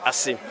jumadi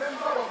ase.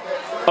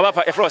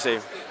 Papa e say.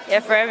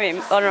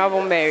 Efrem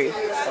Honorable Mary.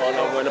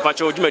 Oh no,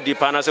 pacho jumadi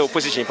pa na say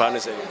opposition pa na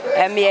say.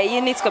 Me a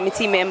unit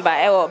committee member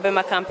e wo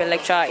Bema Camp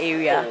electoral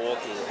area. Oh,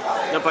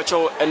 okay. Na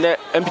pacho ele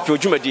MPP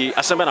jumadi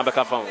asamba na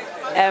beka fa.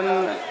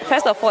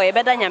 First of all, e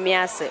beda nyame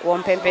ase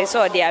won pempe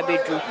so de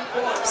abedu.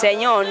 Se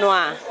nya ono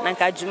a na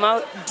nka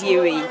djuma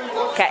diewe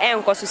ka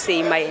enko so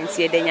sei ma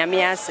yentie de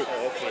nyame ase.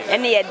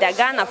 Ene ye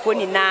daga na fo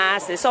ni na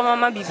ase so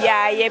mama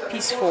bibia ye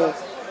peaceful.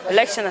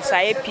 Election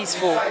aside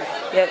peaceful.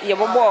 Ye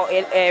bobo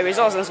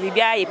results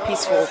bibia ye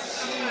peaceful.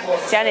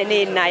 Tiane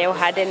ne na yo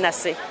hade na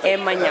se e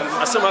manyam.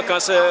 Asema kan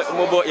se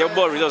mobo ye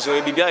bobo results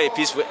bibia ye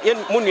peaceful. Ye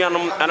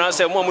munuanom ana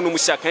se mo munum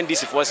sia kan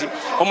disi fo si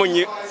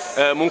omonyi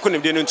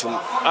munkunim de ntum.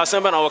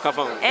 Asema na wo ka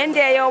fa. Ende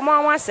ye mo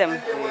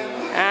anwasem.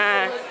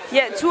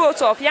 Yeah, 2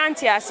 of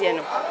Yanti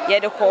Asiano, yeah,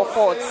 the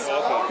court.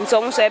 And so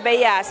almost a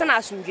bay as an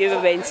assumed give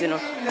event,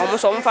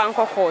 almost on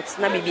Fanco court,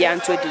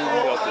 Nabibian to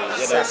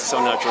do. That's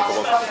so natural.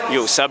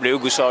 You, Sabri,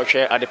 Uguso,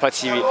 chair at the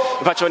party,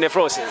 Patch on the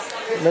frozen.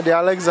 Maybe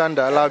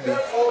Alexander Labi.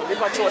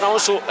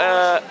 Also,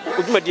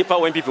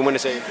 Adepa when people want to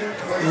say,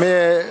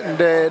 me,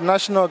 the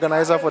national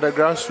organizer for the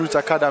Grassroots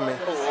Academy.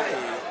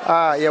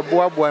 Yeah,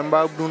 Boabo and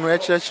Babu,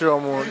 church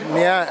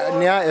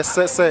near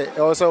SSA,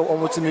 also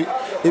almost me,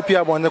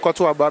 APA on the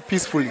Koto about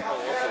peacefully.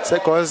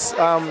 Because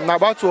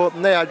about to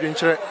near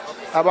adventure,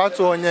 about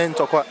to on yen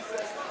tokwa.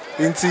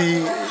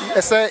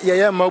 Inti, say,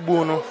 yeah,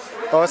 Mabuno,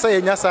 or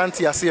say,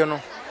 Yasanti Asiano.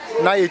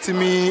 Na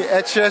yetimi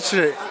a church,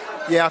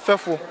 yeah,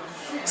 faithful.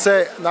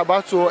 Say,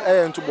 about to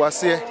air to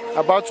Boise,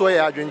 about to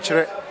air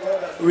adventure.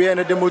 We are in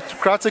a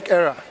democratic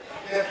era.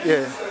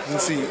 Yeah, you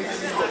see.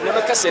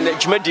 Never cast in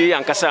Jumadi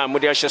and Casa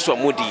Modia Shasso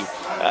Moody.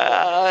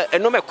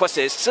 And no more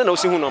courses, so no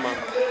Sinunoma.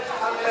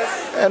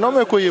 And no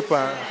more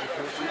Koyapa.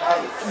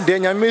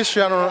 Denya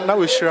Mishano,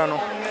 now is Shirano.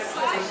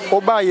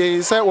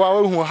 Obaye said,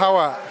 well, how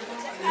are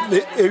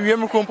a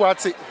Yam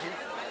Party?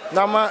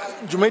 Nama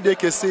Jumede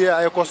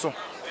Kessia Akoso.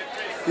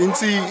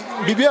 Inti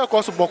Bibia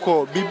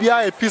Kosopoko,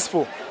 Bibia a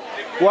peaceful.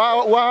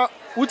 Wa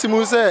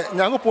Utimuse,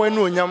 Yango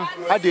no Yam,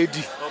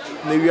 Adedi,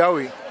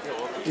 Neviawi.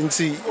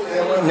 Inti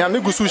Nyame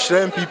gusu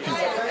shira MPP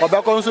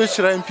obako nso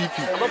shira MPP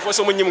abafo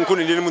so monyim nko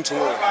ne lele muntu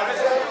mo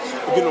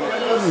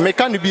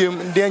meka ne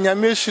biem de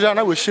Nyame shira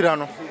na we shira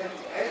no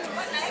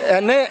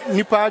ene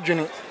nipa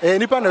adwene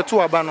nipa na to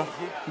aba no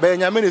be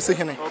Nyame ne se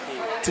hene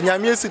ti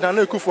Nyame esi na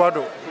na ekufu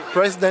ado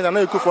president na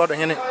ekufu ado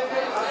hene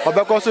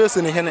obako so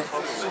esi ne hene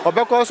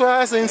obako so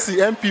asensi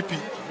MPP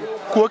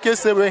ko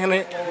kese we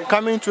hene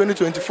coming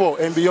 2024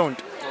 and beyond.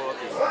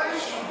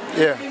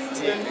 Yeah.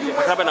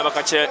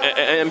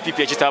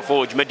 MPP chita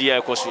for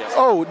Jumedia Kosia.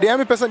 Oh, the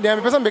only person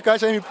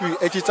because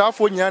MPP chita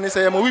for Nyani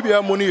say mo we be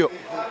money.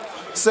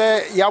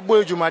 Say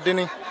yabo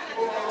Jumadeni.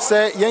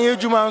 Say yen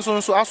Juma so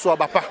aso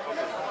abapa.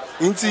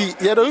 Inti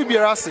ye do bi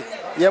rase.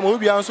 Ye mo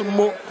bi anso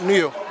mo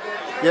niyo.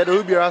 Ye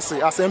do bi rase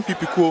as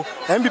MPP ko.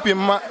 MPP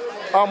ma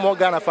amo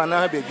Ghana fa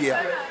na be bia.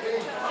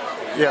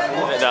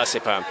 Yeah, that's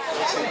it.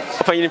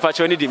 Papa yin fa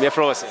choni di me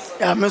froze.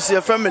 Yeah,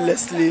 Monsieur Family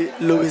Leslie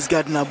Louis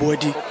Gardner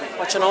Body.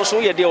 What you also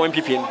you dey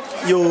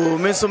MPP? Yo,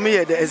 me so me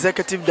the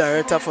executive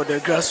director for the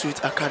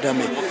Grassroots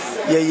Academy.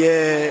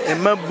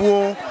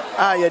 Yeah,emabu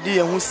ye dey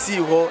hu see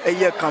ho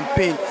eye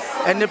campaign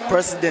any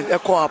president e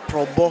call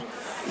aprobo.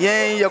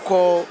 Yen ye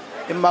call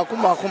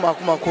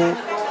mako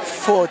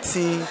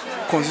 14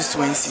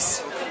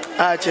 constituencies.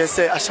 Che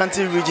say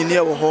Ashanti region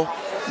here wo ho,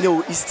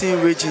 near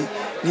Eastern region,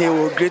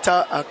 near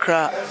Greater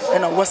Accra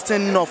and a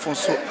Western North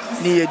also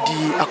near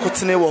the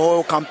Akotene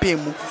wo campaign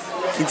mu.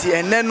 Inti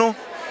eneno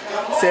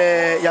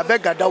say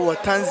Yabega that was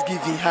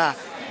Thanksgiving her.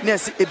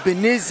 Yes,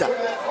 Ebenezer.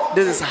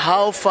 This is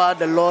how far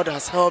the Lord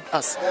has helped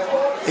us.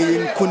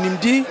 In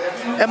Kunimdi,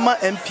 Emma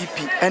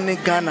MPP,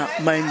 and Ghana,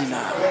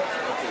 Manina.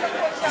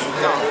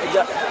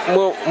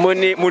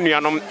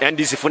 Munianum and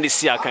this for the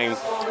Siakan.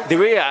 The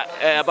way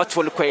about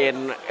to look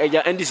and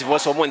this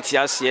was for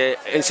Montias here,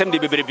 and some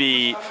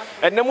baby,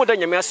 and no more than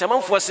your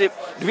Saman for say,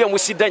 we will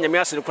see Daniel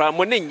and cry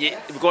money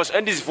because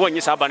and this for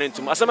you Saban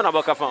to Masaman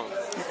about found.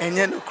 And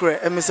then,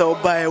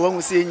 Mr. By when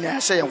we see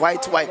Nasha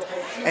white,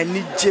 and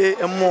need J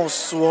and more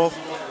swore.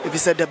 If you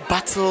said the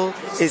battle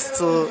is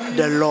still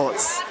the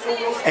Lord's,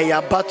 and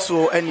your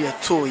battle and your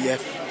toe, yeah,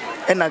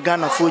 and a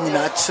Ghana for you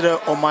natural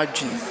or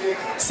margin.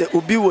 Say,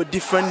 Obi were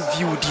different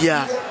view,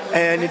 dear,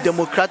 and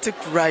democratic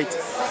right.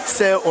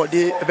 Say or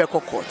the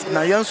Ebeko court.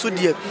 Now, Yansu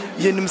dear,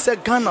 Yenim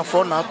said Ghana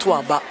for now to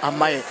about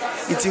Amaye.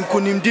 It's in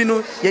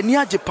Kunimdino,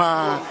 Yenia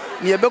Japan,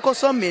 near Beko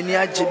so many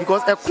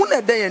because a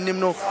Kuna day and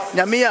Nimno,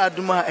 Yamea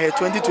Aduma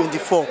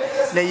 2024.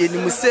 Na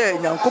Yenim say,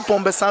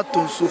 Yankopon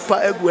Besaton, Super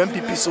Egu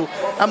MPP so,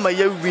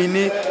 Amaye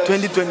Winnie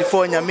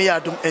 2024,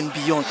 Yamea Adum and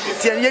beyond.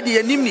 See, Yedi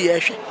Yanimni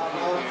Yeshe,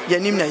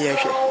 Yanimna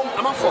Yeshe.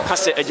 amanfo ka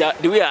se eja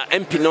the way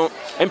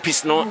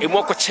MPs no e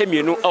mo ko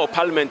chemienu o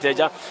parliament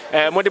eja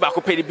mo de ba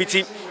ko pedi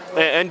biti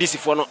NDC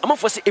for no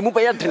amanfo se emu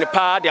ba ya dene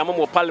pa de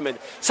amamo parliament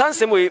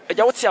sansem we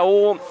eja wote a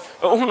wo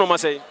hu no ma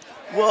say.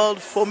 Well,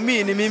 for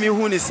me ni mimi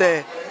hu ni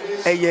say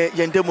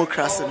yen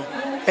democracy no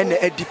and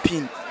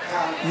Adepa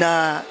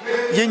na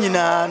yen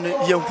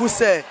nyina yen hu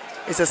say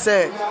it's a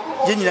say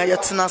yen nyina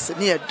yetena se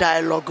ne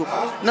dialogue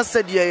na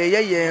said ye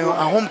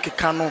ahom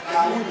keka no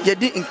ye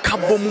di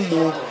nkabom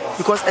mu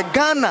because a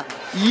Ghana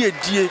ye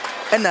die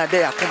and na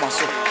dey akoma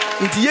so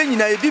nti yen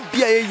nyina ye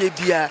bibia ye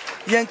bia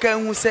yen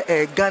kan hu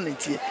say Ghana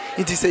ntie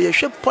nti say ye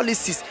hwe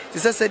policies ti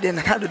say dey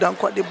na do dan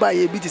kwa de ba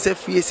ye bi ti say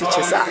free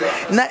chesa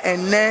na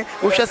enne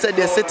wo hwe say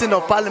the sitting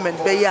of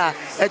parliament be ya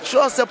e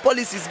trust say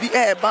policies be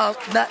about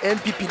na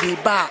MPP dey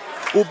ba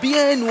obi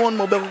en won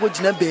mo be go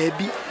gina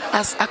baabi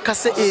as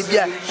akase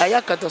ebia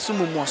ayakata so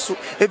mumuaso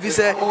ebi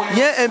say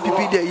ye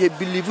MPP dey ye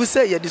believe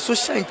say ye the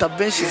social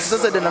intervention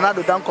say the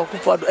nanado dan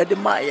kokufo ado e de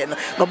maye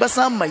no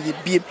besan ma ye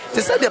biem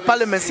say the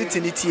parliament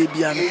sitting it ye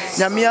bia no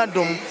nyame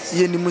adom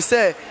ye nimu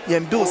say ye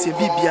bills ye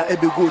bibia e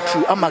be go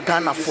through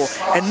amagana for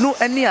eno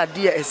ene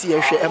ade a ese ye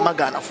hwe e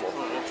magana for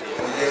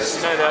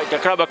na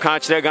kraba kan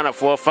kire Ghana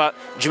for fa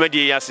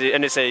dwumadi yase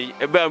ene say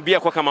bia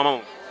kokama ma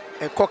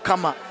e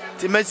kokama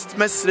ti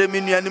mesre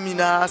menuanim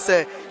nyina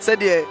say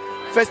the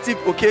festive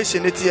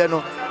occasion etie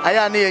no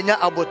aya na yenya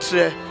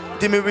abotre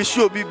ti me wish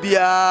you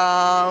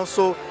bibia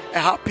so a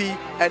happy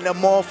and a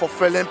more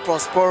fulfilling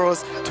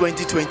prosperous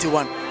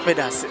 2021 me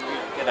that's it.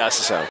 That's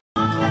so.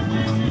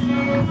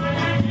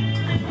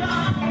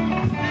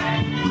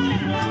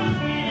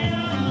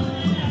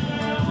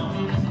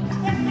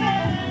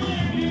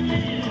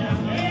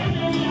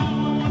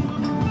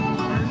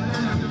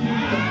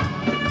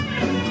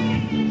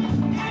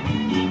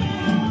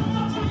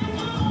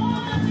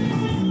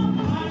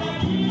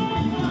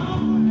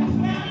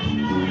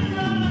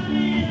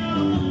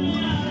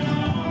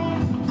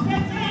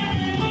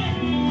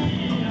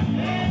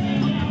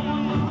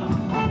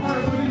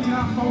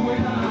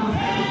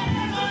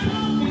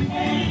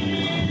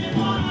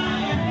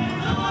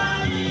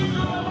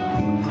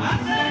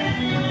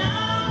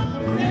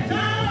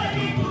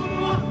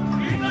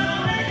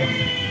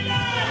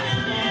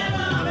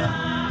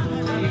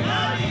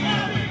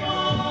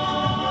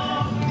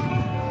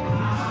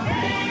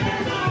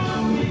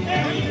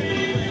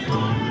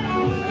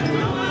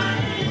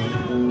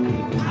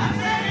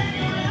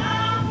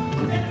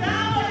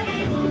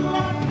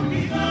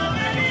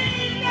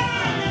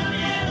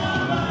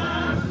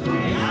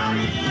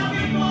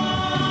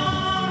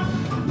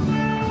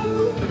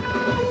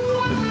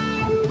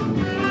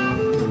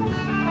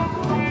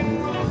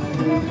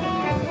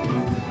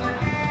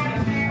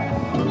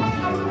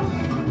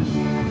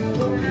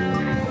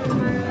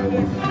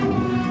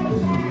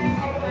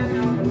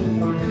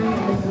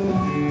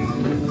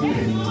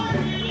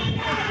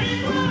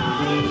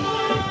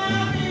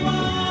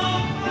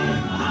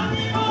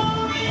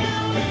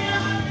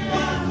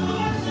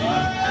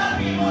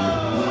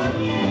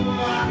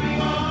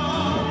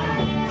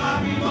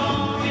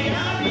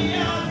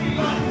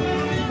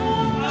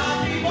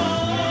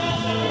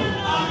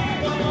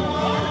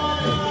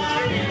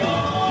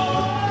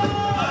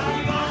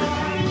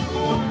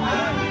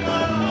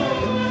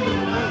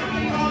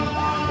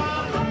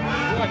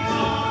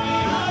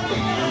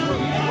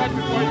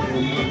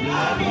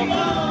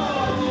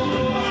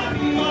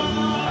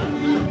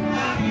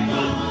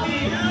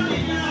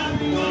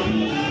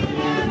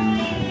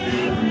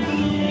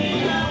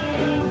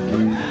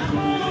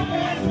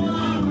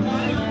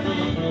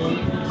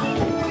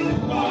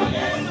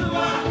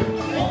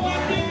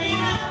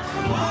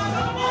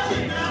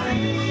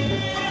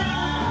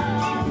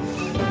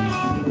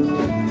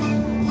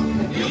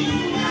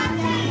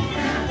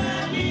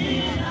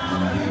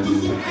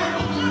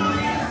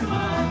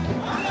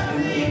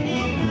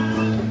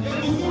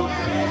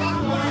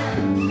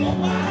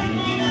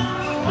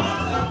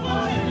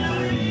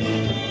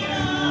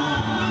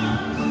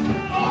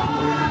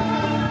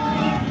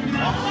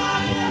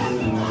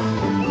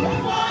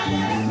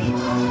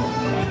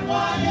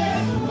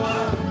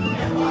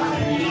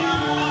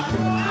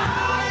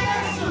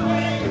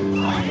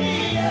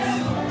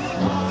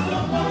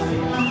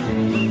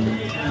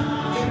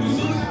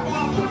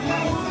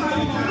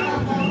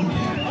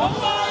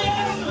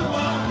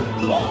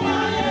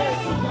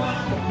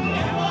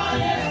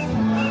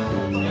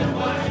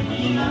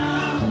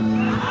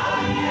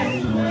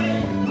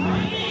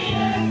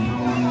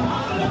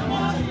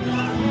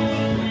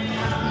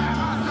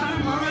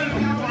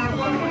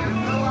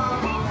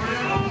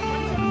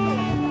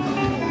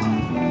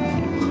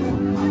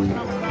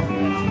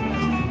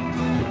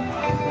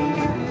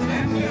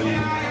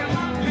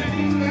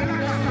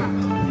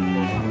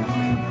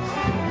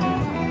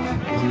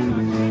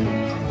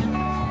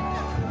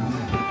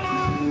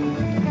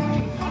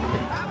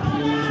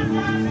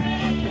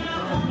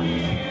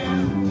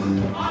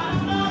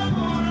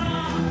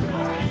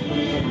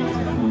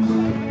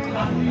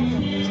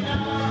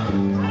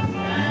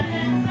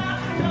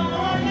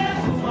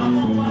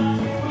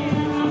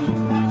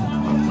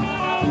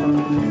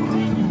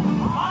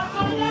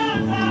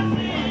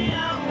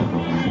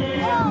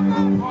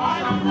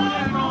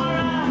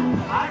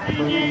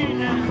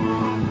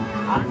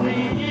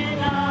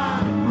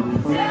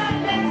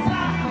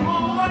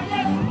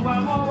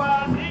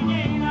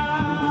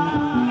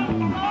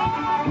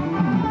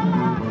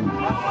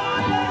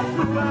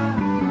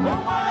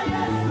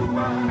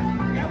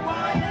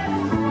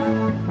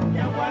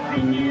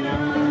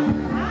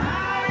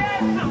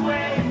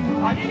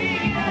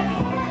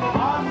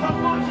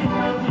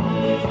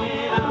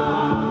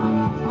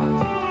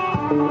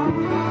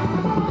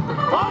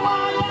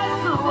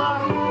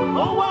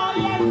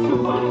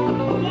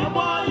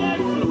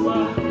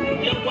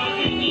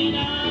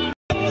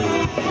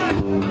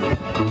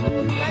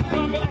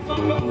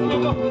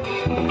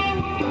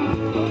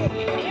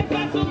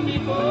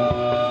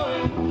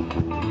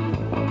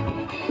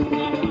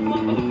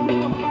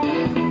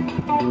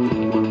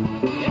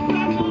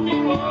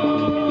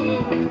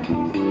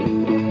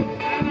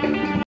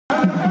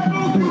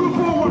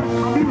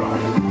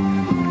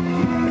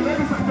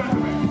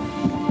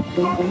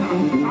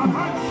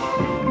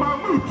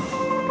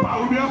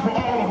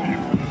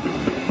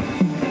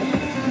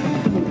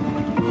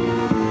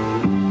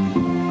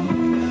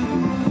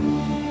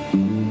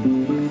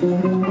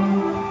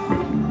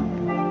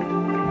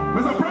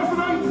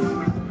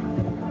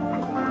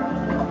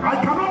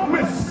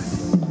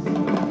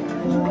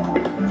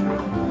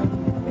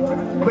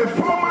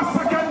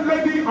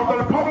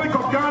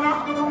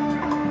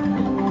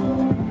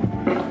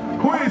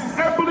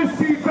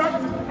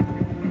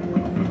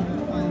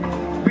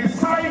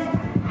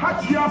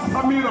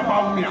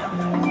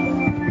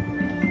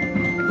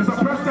 Mr.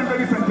 President,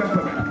 ladies and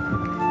gentlemen,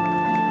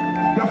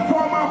 the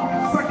former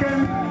second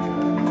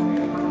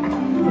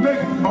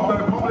lady of the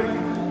Republic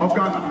of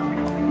Ghana.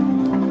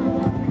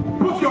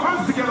 Put your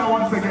hands together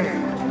once again.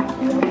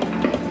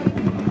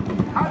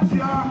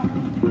 Hajia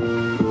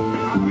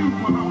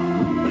Adepa Muhammad.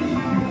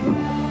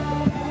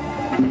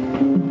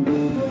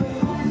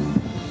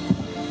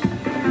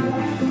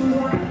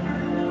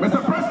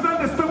 Mr. President,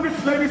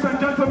 distinguished ladies and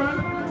gentlemen,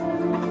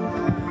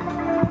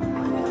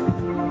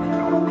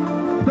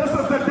 this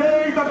is the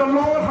day that the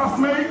Lord has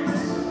made.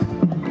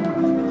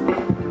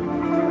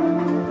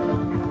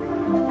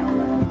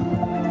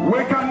 We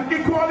can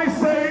equally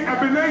say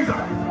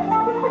Ebenezer.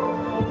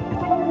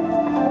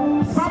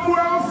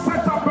 Samuel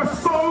set up a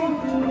stone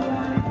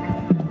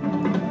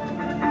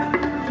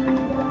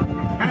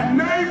and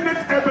named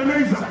it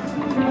Ebenezer.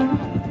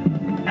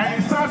 And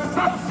he says,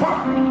 thus far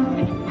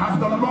has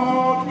the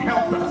Lord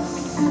helped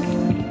us.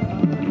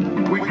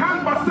 We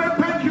can't but say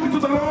thank you to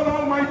the Lord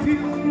Almighty.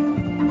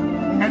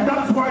 And that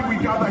is why we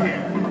gather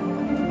here.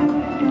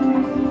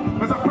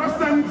 Mr.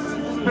 President,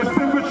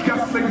 distinguished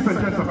guests, ladies and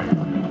gentlemen,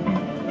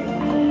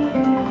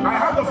 I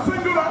have the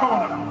singular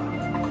honor,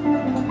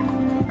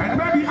 and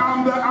maybe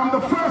I'm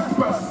the first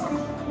person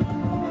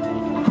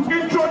to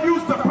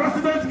introduce the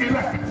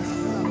President-elect.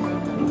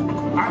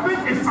 I think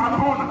it's an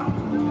honor.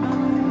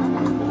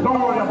 Don't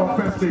worry about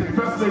First Lady.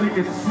 First Lady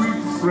is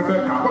sweet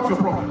Rebecca. What's your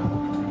problem?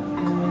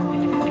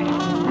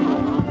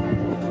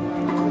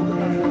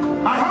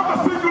 I have the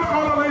singular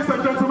honor, ladies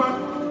and gentlemen,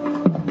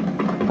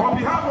 on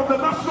behalf of the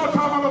national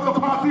chairman of the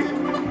party,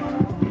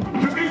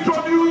 to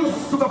introduce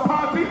to the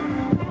party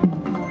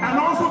and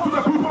also to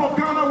the people of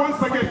Ghana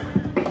once again,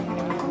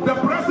 the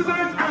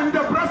president and the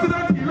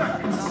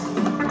president-elect,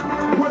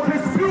 with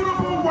his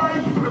beautiful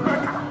wife,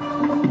 Rebecca.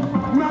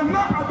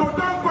 Nana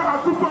Adodankwa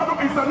Akufo-Addo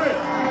is the name.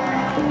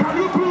 Can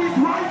you please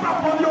rise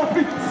up on your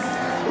feet?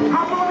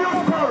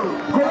 Harmonious choir,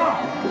 go on.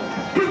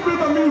 Give me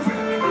the music.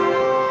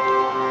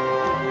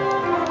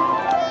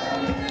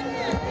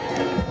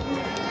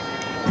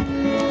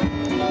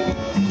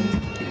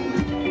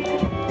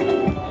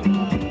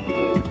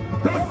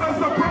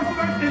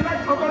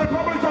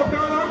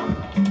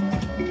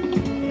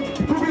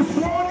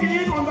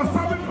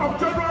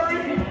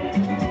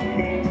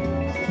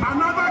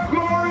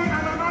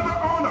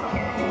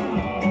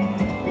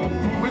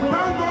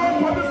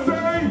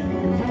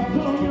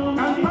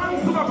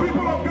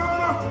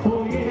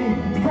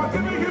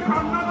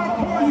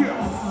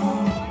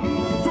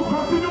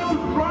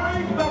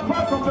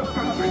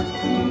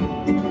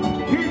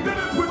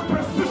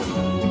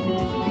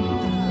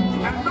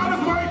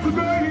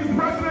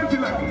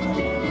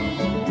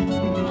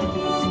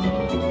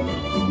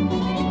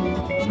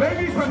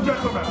 Ladies and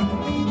gentlemen,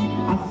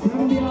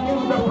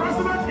 the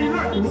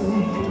President-elect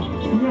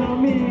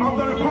of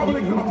the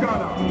Republic of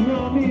Ghana,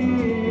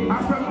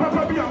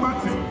 Adepa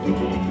Biamati,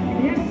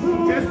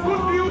 is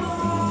good news,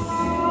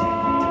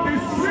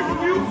 is sweet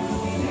news.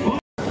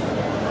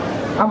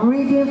 I'm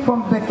reading from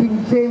the King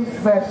James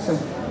Version.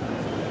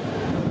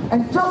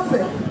 And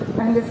Joseph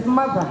and his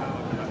mother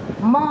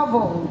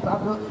marveled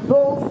at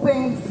those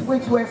things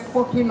which were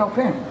spoken of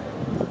him.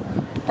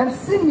 And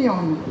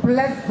Simeon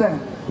blessed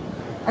them,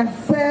 and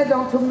said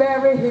unto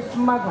Mary his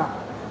mother,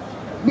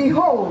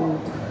 behold,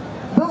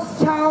 this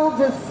child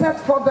is set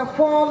for the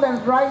fall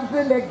and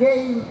rising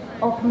again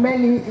of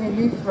many in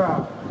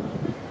Israel,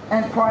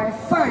 and for a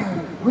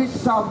sign which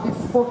shall be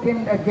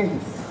spoken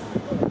against.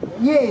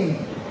 Yea,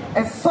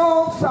 a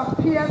sword shall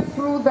pierce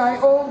through thy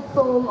own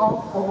soul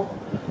also,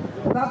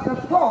 that the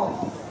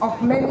thoughts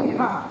of many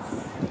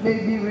hearts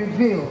may be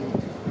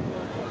revealed.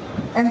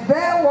 And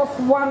there was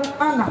one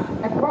Anna,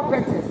 a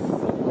prophetess,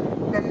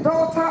 the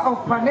daughter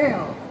of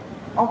Phanuel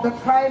of the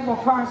tribe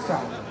of Asher.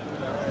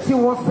 She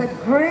was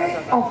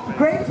of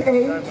great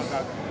age,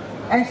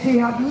 and she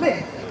had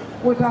lived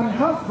with an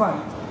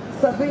husband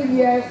 7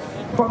 years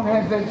from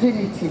her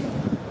virginity.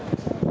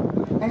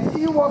 And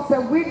she was a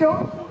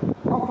widow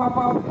of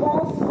about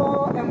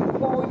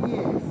 84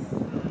 years,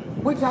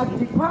 which had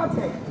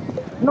departed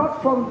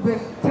not from the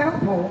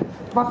temple,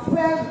 but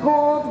served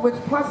God with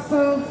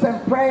fastings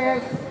and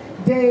prayers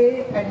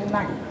day and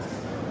night.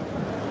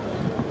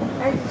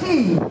 And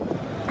she,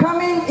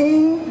 coming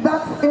in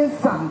that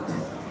instant,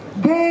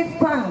 gave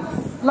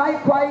thanks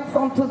likewise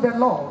unto the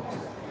Lord,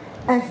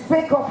 and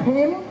spake of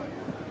him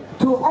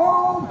to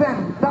all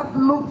them that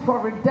looked for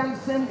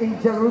redemption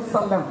in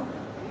Jerusalem.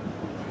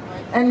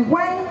 And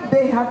when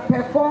they had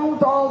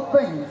performed all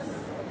things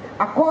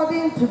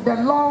according to the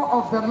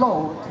law of the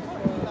Lord,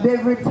 they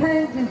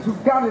returned into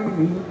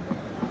Galilee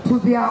to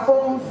their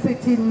own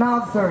city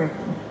Nazareth.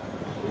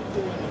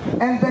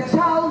 And the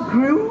child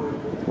grew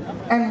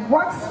and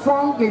waxed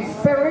strong in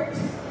spirit,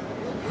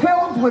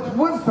 filled with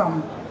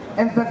wisdom,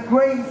 and the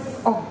grace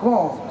of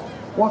God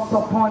was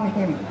upon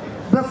him.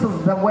 This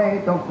is the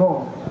word of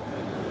God.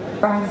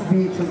 Thanks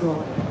be to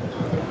God.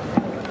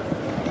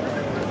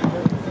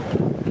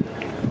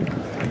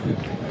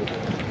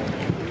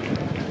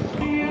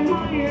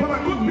 For the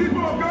good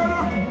people of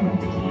Ghana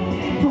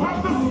to have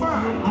this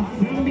man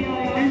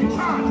in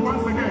charge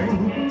once again.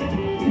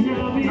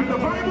 And the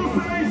Bible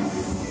says,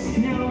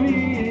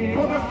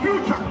 for the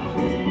future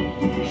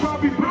shall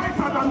be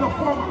brighter than the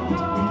former.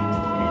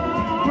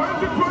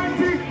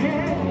 2020,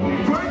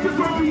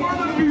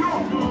 2021 and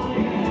beyond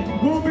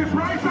will be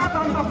brighter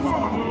than the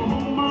former.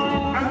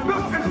 And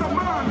this is the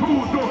man who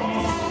will do it.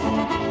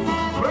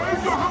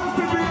 Raise your hands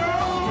in the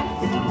air,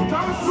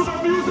 dance to the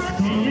music,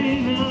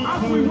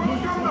 as we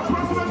welcome the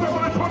President of the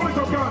Republic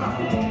of Ghana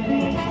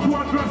to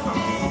address us.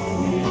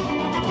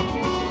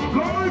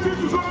 Glory be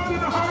to God in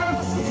the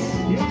highest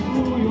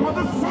for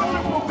this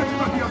wonderful thing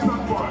that he has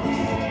done for us.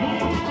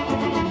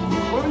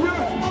 Oh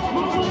yeah!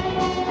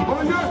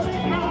 Oh yeah!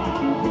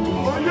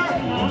 Oh yeah!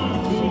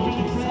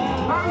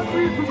 Thanks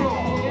be to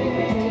God.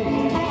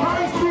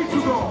 Thanks be to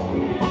God.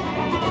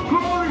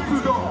 Glory to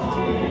God.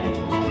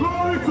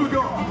 Glory to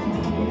God.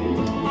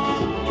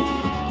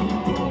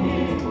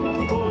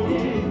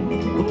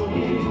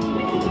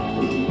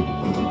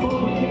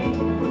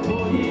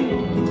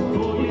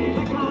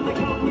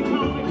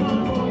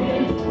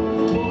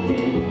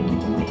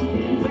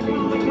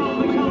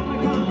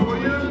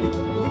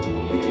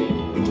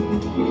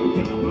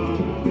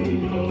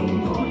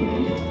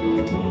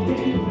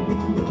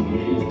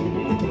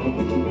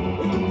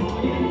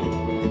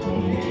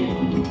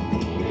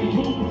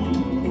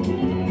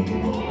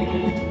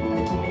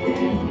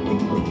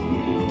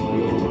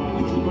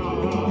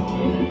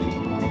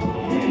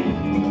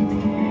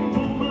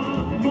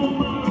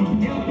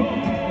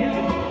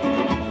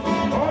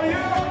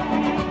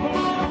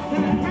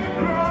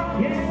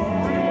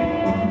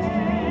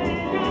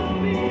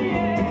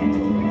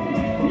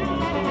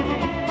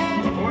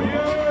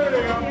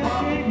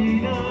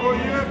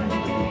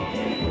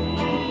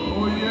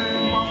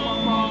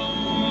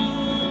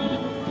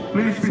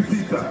 Please be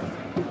seated.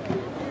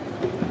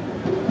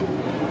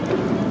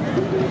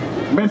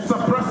 Mr.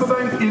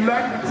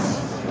 President-elect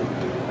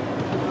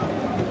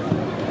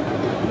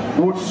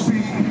would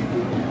speak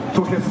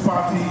to his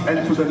party and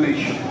to the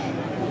nation.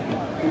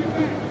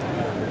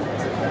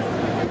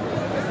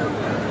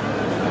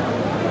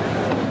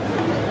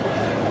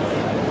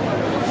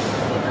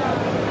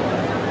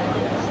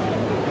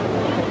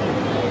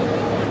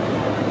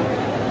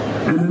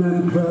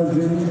 Eminent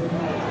President,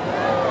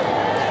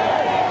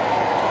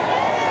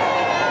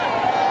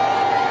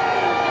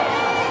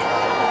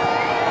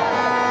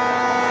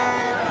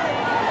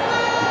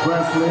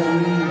 First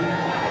Lady,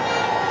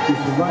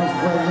 Mr. Vice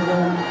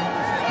President,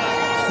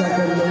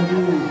 Second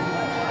Lady,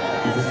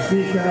 Mr.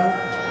 Speaker,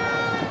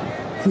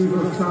 Chief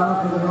of Staff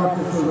for the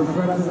Office of the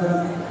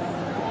President,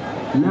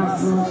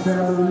 National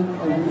Chairman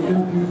of the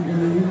NPP,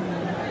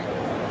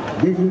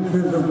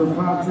 dignitaries of the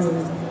party,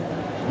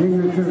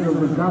 dignitaries of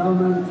the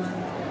government,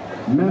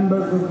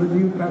 members of the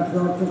New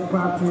Patriotic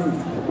Party,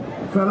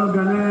 fellow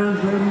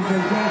Ghanaians, ladies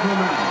and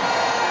gentlemen.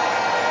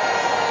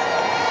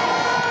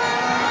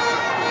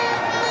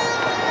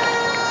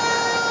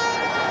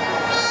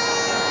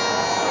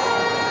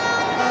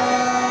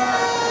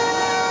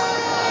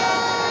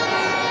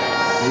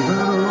 We've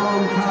had a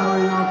long,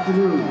 tiring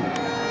afternoon,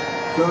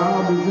 so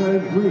I'll be very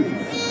brief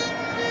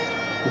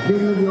to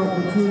give you the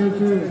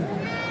opportunity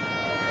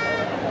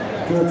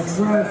to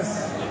express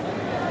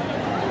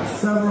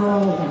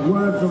several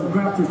words of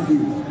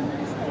gratitude.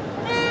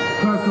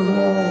 First of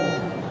all,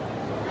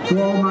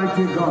 to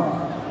Almighty God.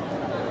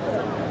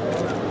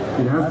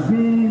 It has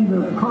been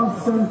the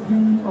constant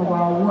theme of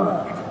our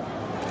work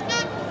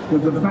that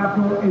the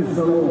battle is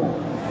the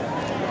Lord.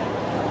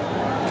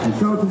 And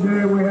so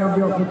today we have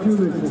the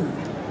opportunity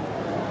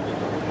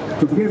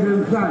to give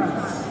him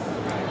thanks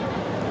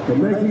for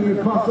making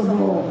it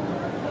possible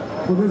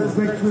for this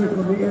victory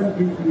for the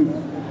NPP,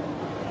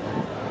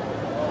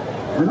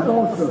 and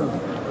also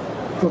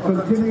for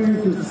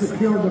continuing to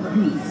secure the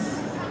peace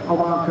of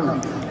our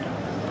country.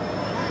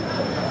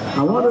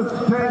 I want to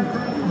thank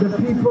the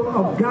people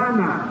of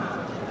Ghana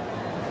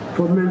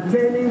for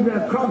maintaining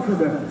their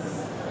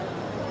confidence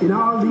in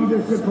our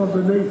leadership of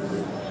the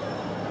nation,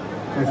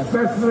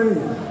 especially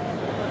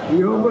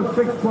the over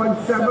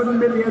 6.7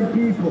 million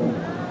people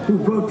who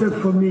voted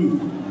for me.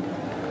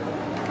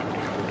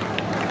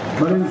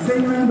 But in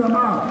singling them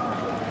out,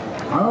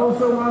 I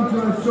also want to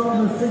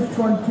assure the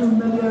 6.2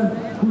 million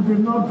who did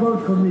not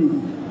vote for me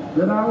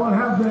that I will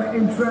have their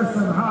interests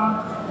at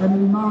heart and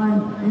in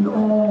mind in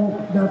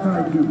all that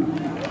I do.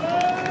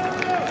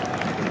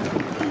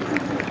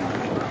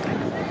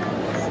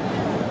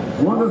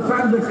 I want to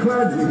thank the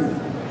clergy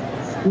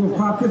who have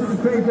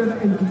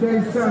participated in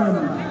today's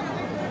ceremony,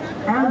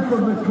 and for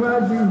the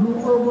clergy who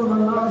over the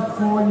last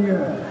 4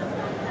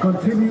 years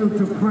continue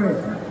to pray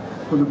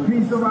for the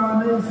peace of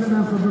our nation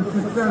and for the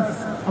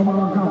success of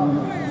our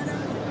government.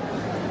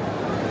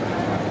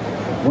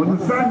 I want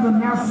to thank the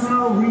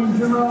national,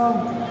 regional,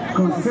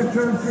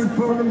 constituency,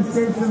 polling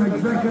station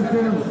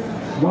executives,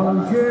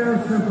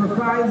 volunteers,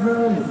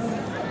 sympathizers,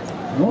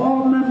 and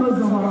all members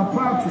of our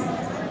party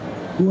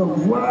who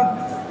have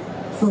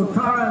worked so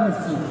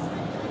tirelessly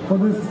for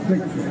this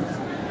victory.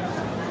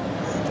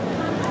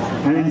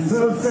 And in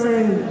so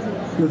saying,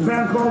 to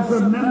thank also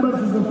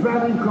members of the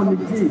planning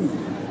committee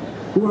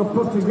who have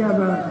put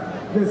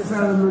together this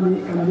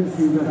ceremony and this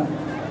event.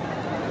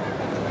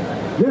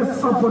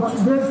 This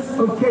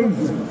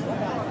occasion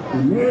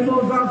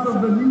enables us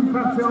of the New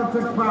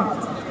Patriotic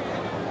Party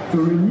to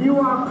renew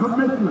our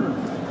commitment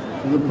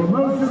to the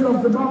promotion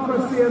of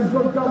democracy and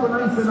good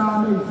governance in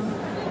our nation,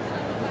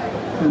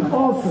 and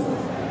also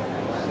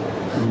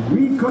to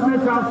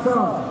recommit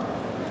ourselves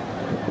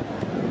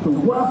to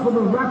work for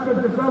the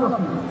rapid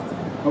development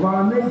of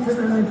our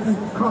nation and its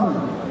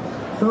economy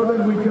so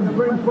that we can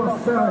bring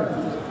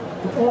prosperity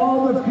to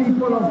all the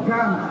people of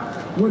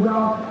Ghana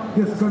without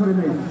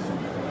discrimination.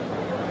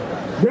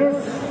 This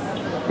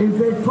is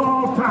a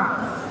tall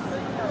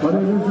task, but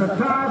it is a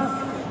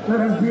task that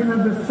has been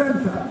at the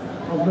center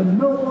of the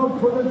noble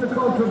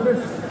political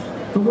tradition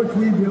to which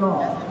we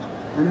belong,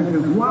 and it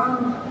is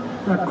one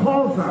that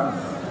calls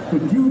us to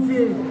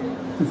duty,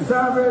 to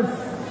service,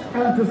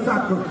 and to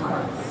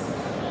sacrifice.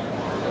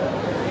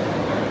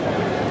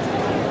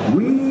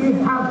 We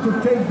have to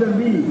take the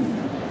lead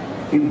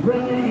in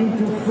bringing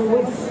into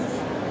fruition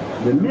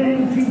the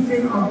main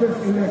teaching of this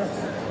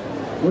election,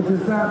 which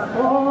is that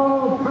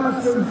all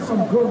persons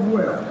of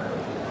goodwill,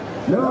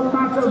 no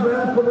matter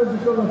their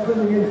political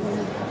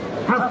affiliation,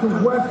 have to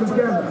work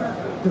together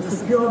to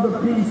secure the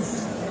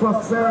peace,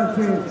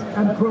 prosperity,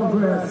 and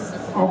progress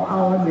of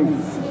our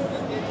nation.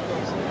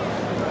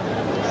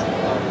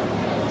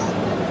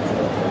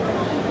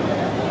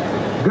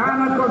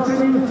 Ghana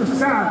continues to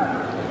stand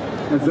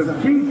as a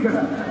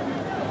beacon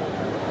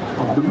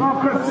of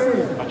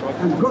democracy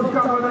and good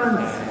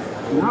governance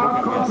in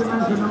our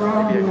continent and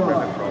around the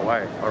world.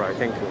 All right,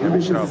 thank you. And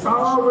it is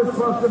our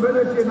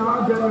responsibility in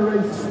our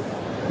generation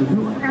to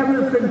do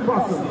everything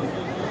possible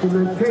to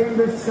maintain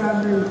this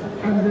standing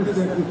and this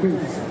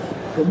reputation.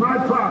 For my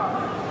part,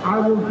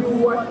 I will do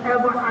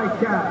whatever I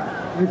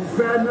can and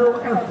spare no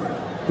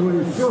effort to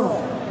ensure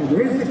that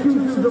the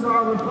institutions of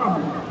our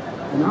republic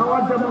and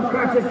our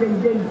democratic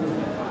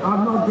engagement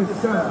are not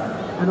disturbed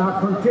and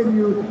are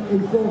continued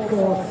in full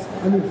force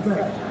and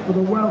effect for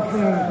the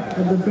welfare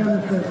and the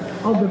benefit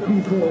of the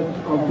people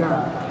of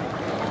Ghana.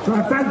 So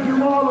I thank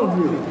you, all of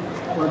you,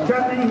 for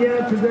attending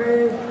here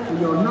today in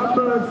your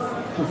numbers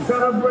to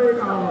celebrate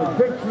our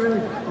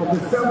victory of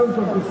the 7th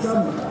of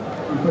December.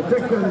 And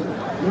particularly,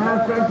 may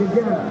I thank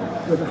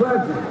again the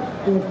clergy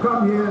who have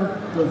come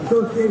here to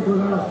associate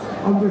with us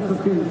on this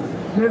occasion.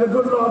 May the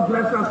good Lord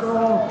bless us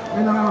all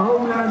in our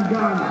homeland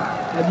Ghana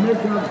and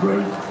make us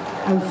great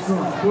and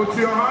strong. Put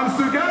your hands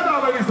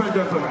together, ladies and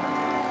gentlemen.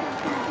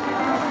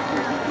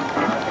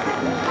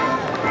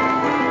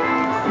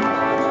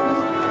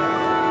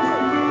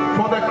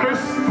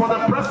 For the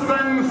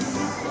President's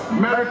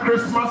Merry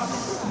Christmas,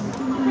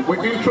 we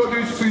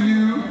introduce to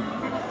you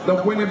the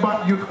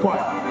Winneba Youth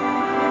Choir.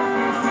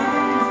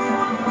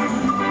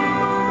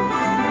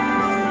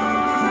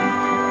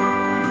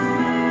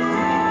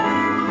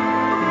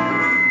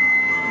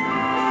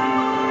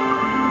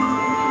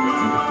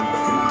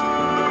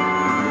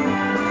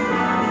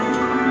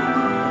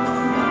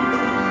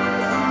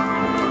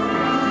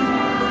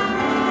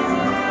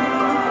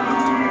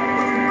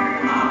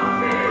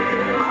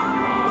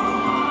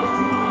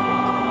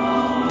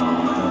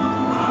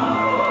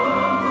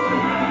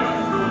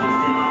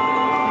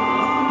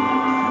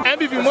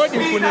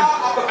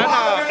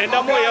 And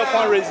I'm more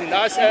fundraising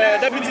as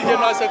Deputy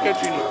General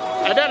Secretary.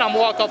 And then I'm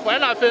working for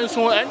and I feel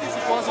so. And this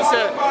is also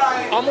said,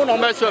 I'm on a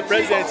Metro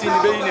President in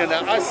the Union.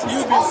 As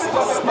you be,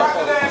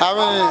 I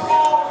mean,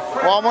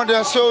 one of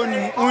the so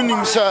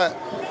unim sir,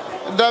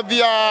 the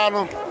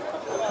piano,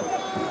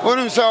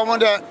 unim sir,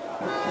 one of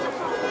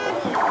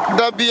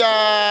the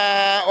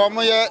Bia,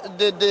 Omoya,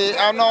 the day,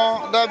 I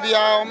know the Bia,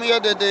 Omoya,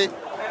 the day.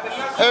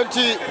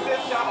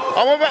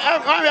 I'm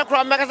a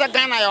crime because I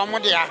can't.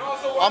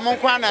 I'm on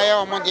Kwana,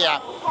 Omodia.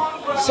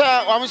 Sir,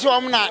 I'm so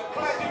I'm not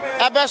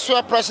a best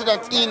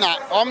president in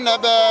I'm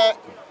never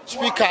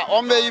speaker,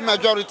 I'm a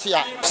majority.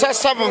 Say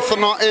 7th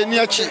no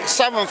near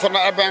 7th no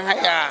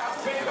Ebenhaya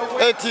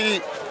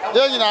 80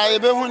 Yena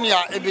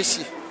Ebehunia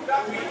ABC.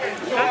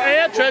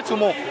 I threat to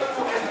more.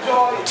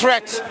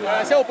 Threat.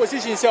 Say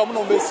opposition say I'm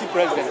not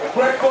president.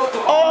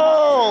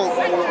 Oh,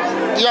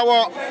 yeah,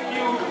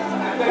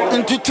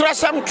 into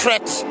troublesome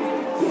threat.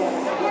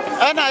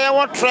 And I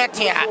want threat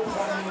here.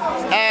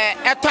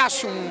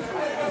 Etasum.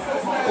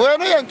 We're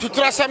not into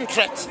troublesome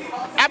threat.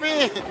 I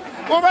mean,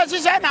 what was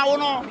it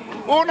now?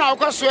 Who now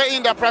goes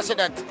in the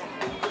president?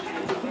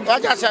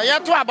 What I say, you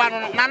to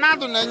abandon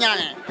Nanadu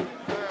Nanya.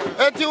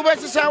 You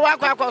better say,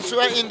 what goes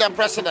in the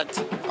president?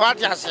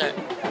 What I say.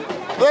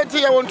 But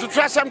you want to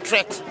troublesome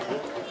threat.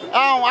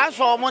 Oh, as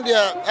for Monday,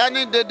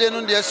 any day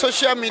on the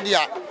social media.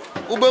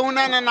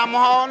 Ubewuna na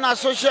mo na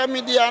social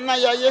media na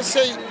ya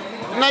yesay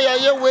na ya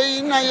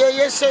yewe na ya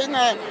yesay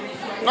na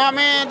no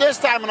me this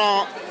time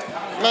no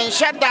men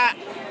shada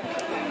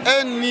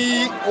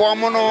any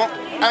womono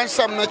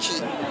ansam na chi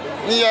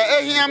ni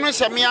ya ehia me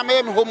se me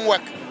am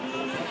homework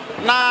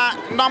na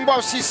number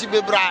of cc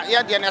bebra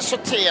ya de na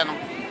sote no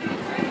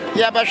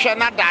ya be hwe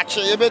na dache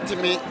ye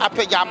betimi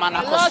apega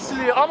mana ko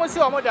lastly almost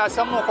almost there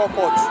some no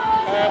court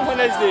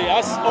Wednesday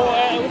as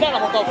we don't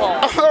have court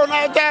oh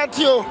na that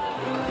you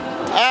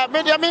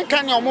media men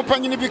can no mo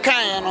panyini bi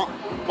kan no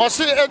o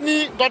se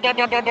any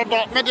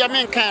media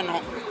men can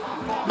no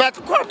but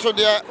court to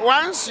there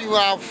once you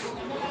have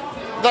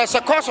there's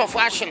a course of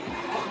action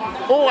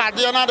who are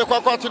there na the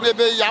court to the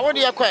be ya wo de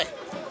ekwe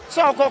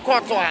so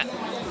court to a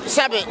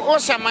sabe o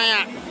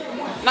saman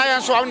na yan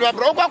so am do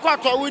bro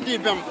court to we di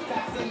bem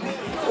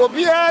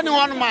obi ani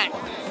one man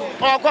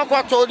o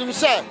court to dim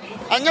say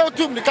anya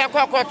otum di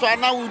court to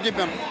na we di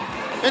bem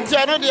enti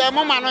ano de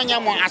mo ma no nya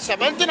mo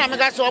asebe enti na me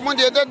ga se o mo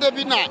de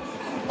bi na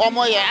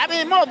omoye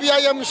abi ma obi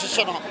ayam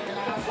hihye no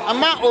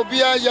ama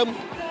obi ayam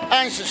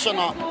anhihye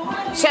no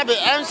sabe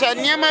ansa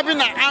niema bi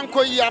na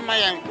ankoyi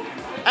amayen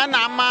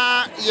ana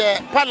ama ye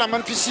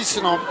parliament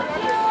pieces no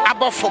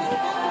abofom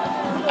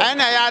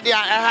ana ya de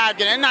ha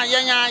adwene na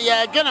yenya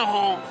ye dwene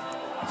ho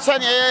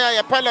sane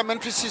ye parliament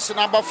pieces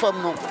na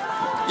abofom no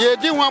ye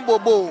di wan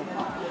bobo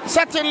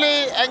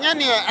certainly enya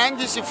ne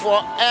NDC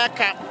for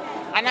eka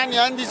ana ne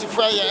NDC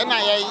for ye na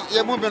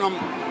ye mu binom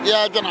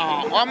ye dwene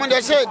ho o mo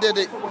de say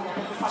dede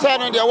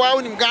Sano dia wa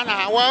unim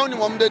Ghana wa unim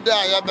om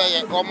deda ya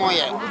beye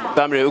omoye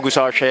Damre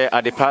ugusa hwe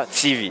Adepa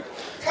TV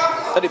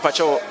Adepa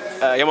cho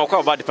yamako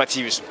about Adepa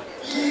TV so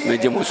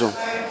mejemuso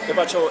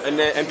Adepa cho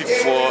ene MPP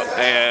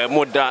for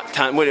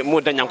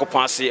moda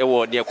nyankopon ase e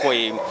wo de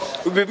koyi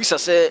ubebisa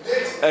se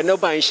no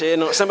ban hye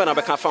no sembe na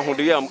beka fa ho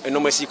de yam no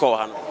masi ko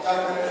ha no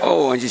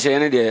oh nji hye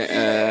ne de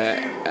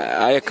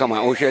aye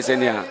kama o hwe se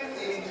ne a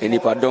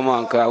enipa doma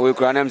anka we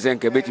kura na mse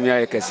nke betimi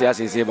aye kese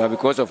asense ba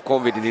because of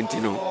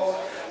COVID-19 no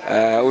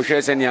we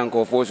share send young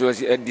for so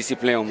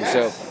discipline on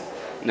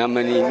himself. Na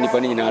many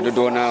nipani na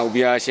do na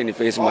obi a share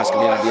face mask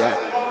ni adia.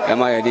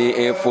 Am I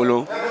dey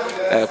follow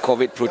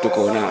COVID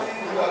protocol na.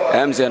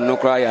 Am say no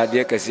cry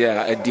adia kese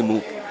a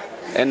dimu.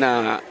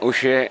 Na we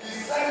share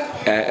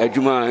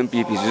adwuma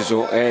MPP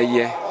so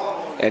ye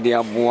e dey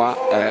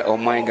aboa o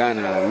my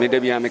Ghana. Me da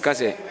bia me ka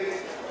say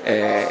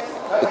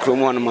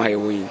kromo no ma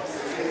yewi.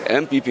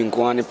 MPP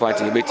nko ani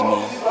party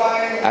betimi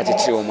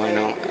atete o man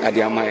na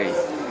adia mai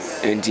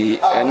enti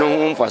eno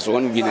ho mfaso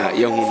no bi na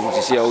ye hu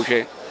sisi a wo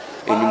hwe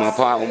enuma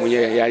pa o mo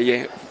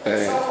ye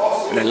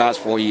the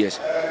last 4 years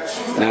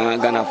na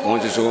Ghana for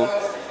so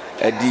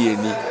adi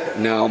eni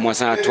na o mo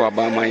san to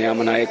aba man ya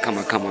na ye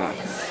kama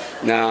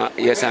na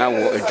ye san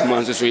wo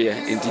adwuma so ye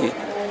enti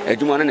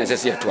adwuma no na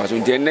sese to aso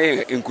enti na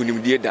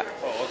enkunim die da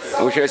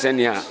o hwe se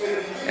ne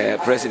a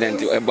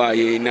president eba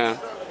ye na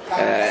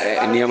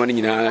niama ni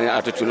nyina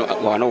atoto no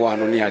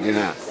wano ni ade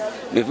na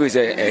me feel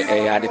say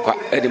Adepa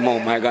e de mo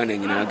my Ghana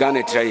nyina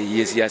Ghana try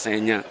yesi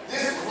asanya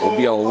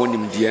obi a wo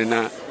nim die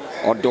na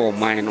odo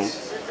man no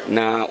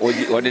na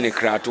odi ne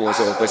krato wo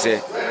so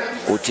pese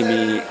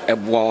otimi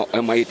ebo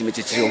ema yetimi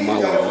chichiri o ma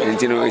wo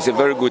and you know it's a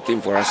very good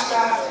thing for us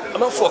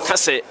ama for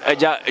kase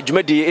aja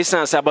dwumadi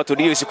esan sabato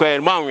de yesi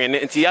kwa ma nwene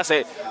nti ya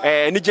say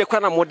ni je kwa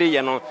na mode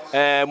ye no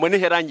mo ne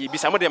hera nyi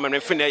bisa mode ma no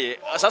fe na ye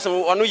asase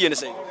ono ye ne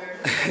say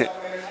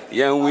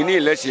yan wini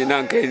election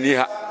na nka ni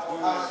ha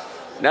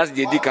that's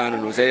the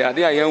dikan no say ade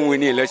a yan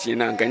wini election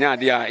na nka nya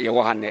ade a ye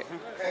wo ha ne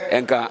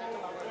enka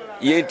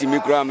ye ntimi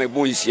kura me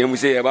bo nhyiam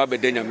say ye ba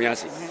bedanya me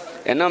ase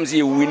enam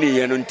say wini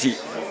ye no nti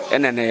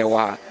ena na ye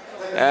wa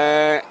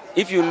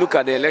if you look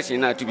at the election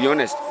now, to be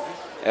honest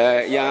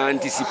ya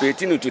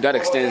anticipating to that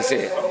extent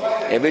say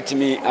e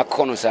betimi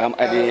akono sam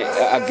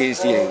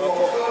against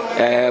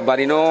ye but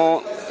you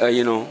know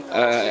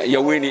ya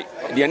wini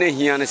the na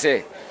hia ne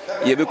say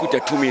ye bekuta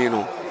tumi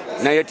no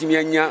na yetimi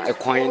anya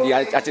ekwan dia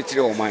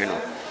atetire o man no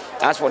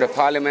as for the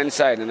parliament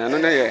side na no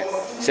na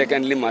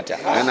secondly matter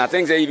and I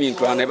think they even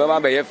crown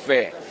never be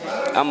fair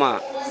ama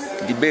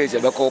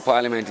debate be call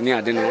parliament ni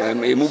ade no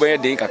emu be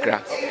den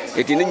kakra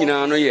etini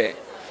nyina no ye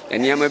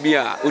eniama bi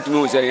a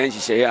otumi o say yan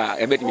hihye ya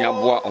ebetimi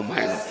aboa o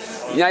man no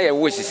nya ye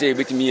wo hihye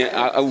ebetimi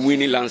a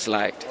winning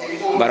landslide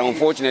but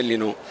unfortunately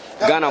no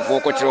Ghana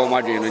for ko kire o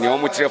madwe no ne o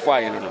mo kire fa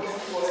ye no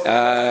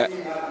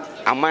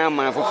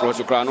amaya for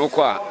so kra no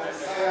ko a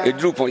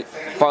edru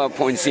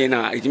PowerPoint say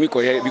na itimi ko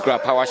ye bi kra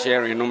power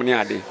sharing no mni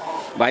ade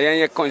but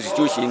your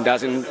constitution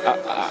doesn't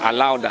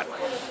allow that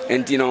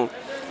and you know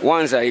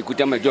once I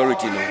could a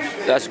majority no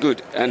that's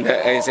good and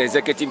it's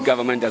executive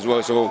government as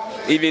well so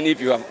even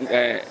if you have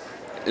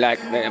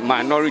like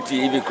minority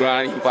even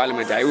crying in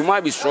parliament. We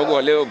might be struggle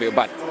a little bit,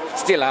 but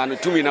still I know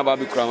 2 million about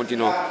be crowned, you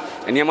know.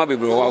 And you might be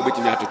bro bit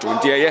me at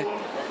 20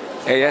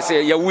 yes,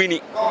 you're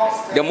winning.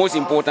 The most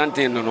important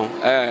thing, you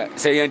know.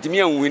 Say me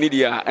and winning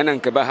there and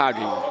Ankaba hard.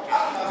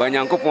 But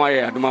Yanko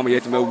I do mama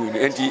yet me win.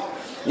 And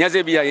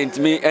Yazebia and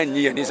me and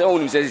ye and his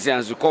own says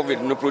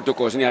COVID no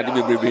protocols near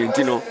the baby,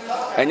 you know.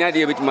 And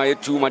you bit my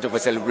too much of a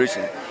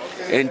celebration.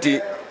 And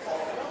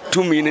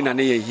 2 million and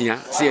a year here,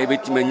 say a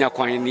bit mania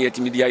coin near to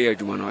media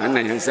Jumano, and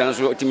I sounds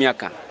to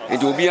Timiaka.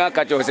 It will be a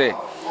catch or say,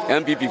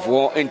 MPP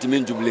for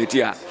intimate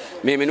jubilatia,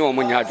 maybe no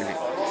money hard.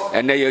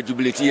 And they are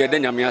jubilatia,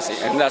 then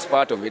Yamiasi, and that's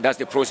part of it, that's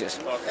the process.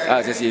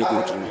 As I say, you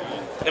go through.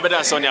 Never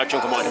that's on your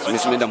chunk of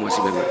Miss Madam was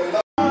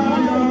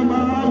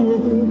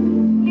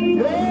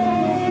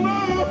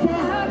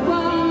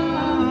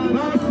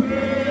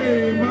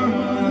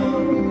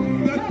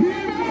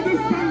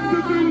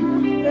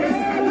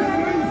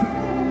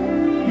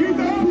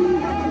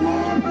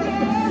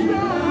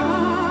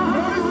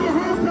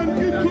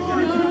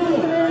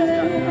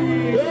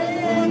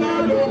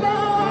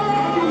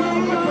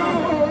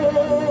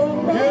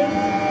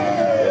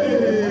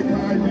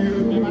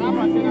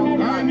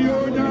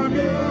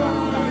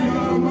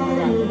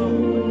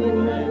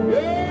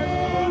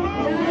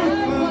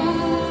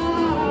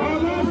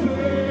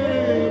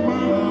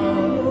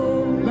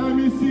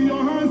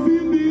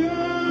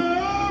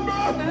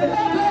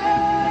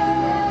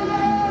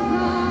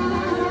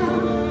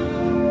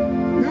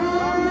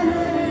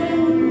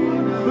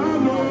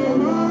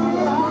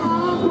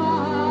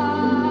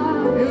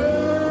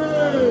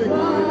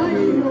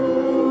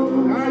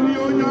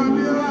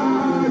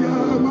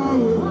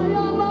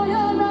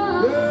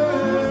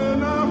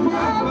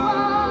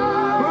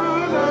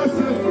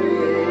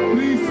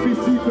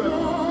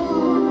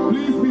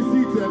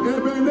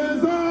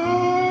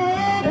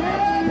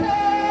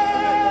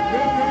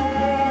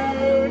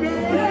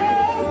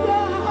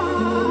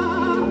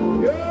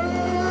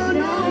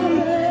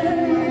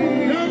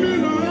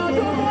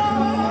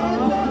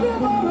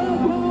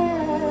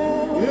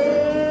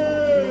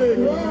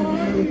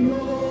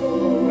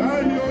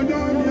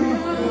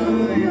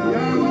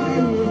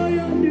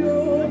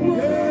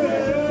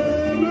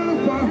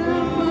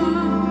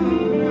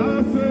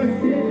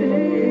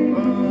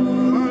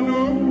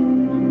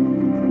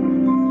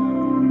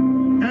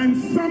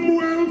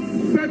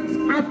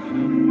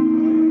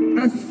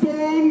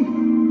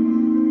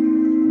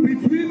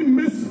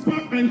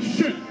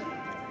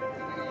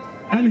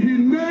and he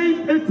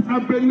named it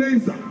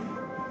Ebenezer.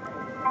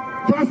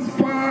 Thus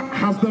far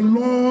has the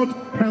Lord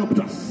helped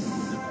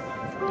us,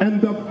 and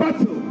the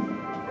battle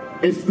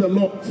is the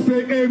Lord.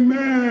 Say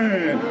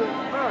amen.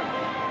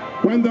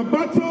 When the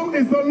battle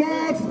is the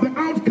Lord's, the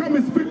outcome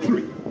is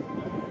victory.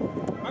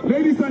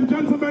 Ladies and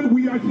gentlemen,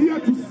 we are here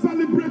to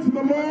celebrate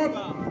the Lord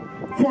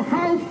for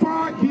how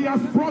far he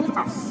has brought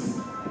us.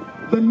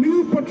 The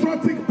New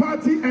Patriotic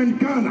Party and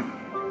Ghana.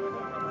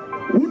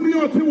 At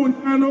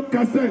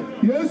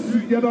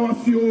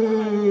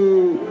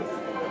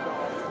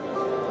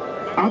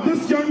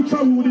this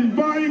juncture, we would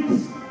invite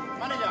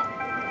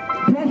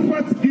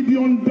Prophet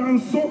Gideon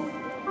Danso,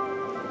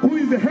 who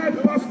is the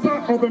head pastor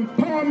of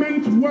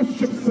Empowerment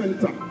Worship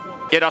Center.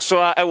 Yet so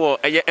I will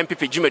a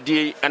MPP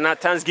Jumadi and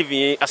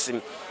Thanksgiving as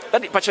him.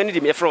 That patronity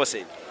me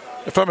frozen.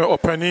 If I'm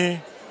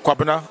opening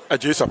Kwabena a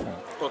Jesapon.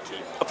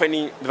 Okay.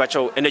 Opening the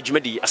Vacho and a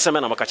Jumadi, a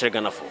semen of a catcher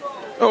Ghana for.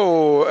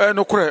 Oh,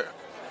 no credit.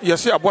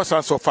 Yes, I was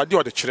answer for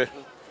the chile.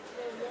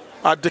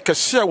 At the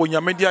cashier when your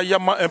media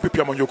Yama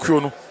MPP among your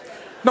crew.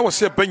 Now was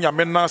a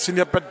Benjamin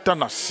senior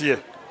bedana see.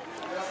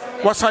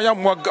 Was I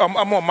am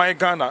my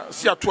Ghana,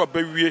 see a tour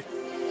baby.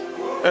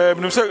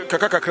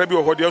 Kaka Krabi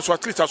or the also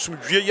at least assume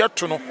yet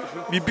to know.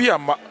 Bibia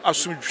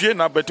assume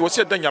Jena, but was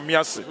said then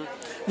Yamias.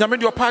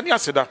 Yamed your pioneer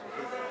said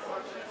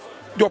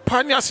your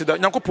pioneer said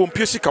that Yanko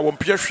Pompiesica won't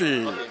pierce.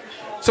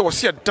 So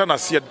was here done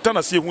as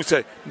who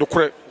say, no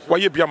correct. Why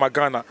you be a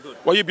Magana?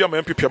 Why you be a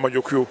MPP among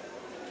your crew?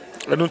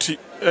 I don't see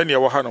any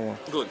of Hannah.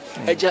 Good.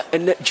 Eja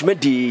and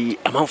Jimedi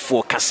among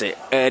 4 casse.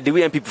 The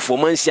way people for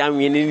months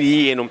young in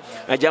the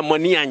Aja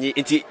money and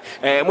inti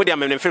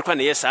Modiam and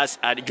Frequent yes as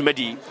at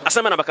Jimedi. As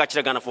a man of a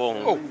catcher Ghana for.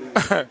 Oh,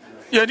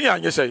 yeah,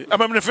 you say.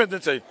 I'm a friend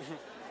and say,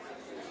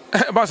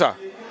 Baza.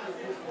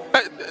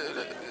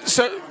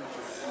 So,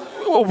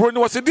 when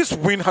was it? This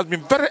win has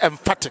been very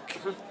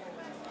emphatic.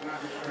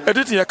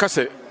 Editing your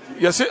casse,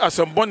 you say, as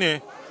some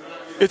bonnie.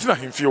 It's not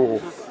him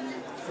few.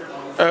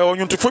 On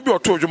you to phobia or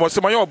told you must say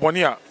my own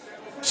bonia.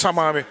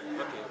 Samame.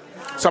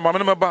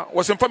 Samama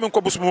was informing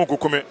Cobus Mungo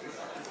come.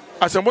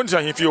 As a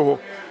bonja him few.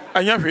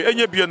 And Yahi, and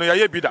ye be an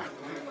Ayabida.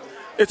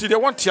 It is the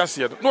one tias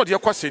here, no dear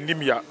Quasi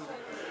Nimia.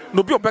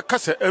 No be a back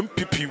cassa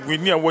MPP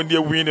win near 1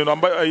 year win and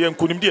by a young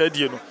couldn't be a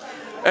dear.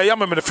 A young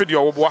man afraid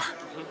of bois.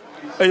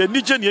 A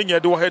Nijan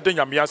yen do head than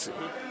Yamiasi.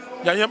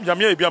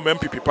 Yamia be a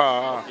MPP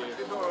pa.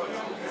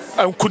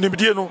 And couldn't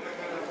be no.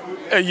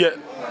 A year.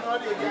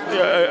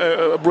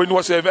 Brain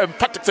was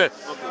emphatic.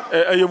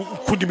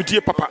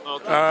 kundimitie papa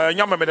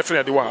nyama me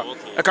defre de wa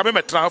e ka me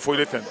metra for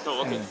anything.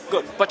 Okay,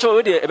 good. But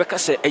you dey e be ka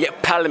say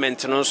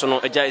parliament no so no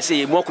agya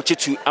say mo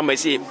akochetu ama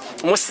say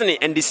mo sene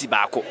NDC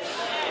baako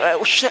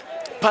wo hwe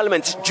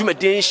parliament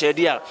dwumaden hye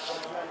de a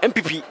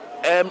MPP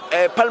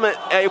parliament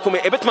ekome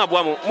e betuma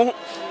boa mo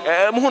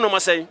hu no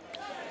masai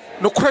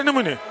no kura ne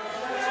mu ne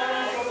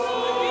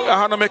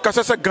aha na me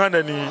kasa se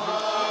Ghana ni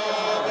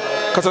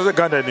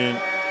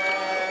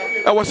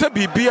e wo se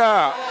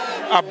bibia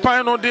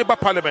aban no de ba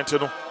parliament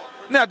no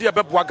na ade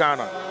be boa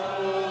Ghana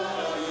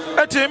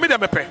eti me de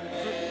mepe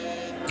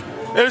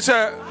e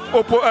se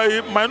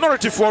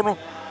minority for no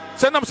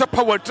se nam se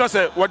power tra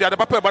se wo de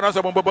Adepa ba na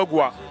se bomba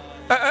bagua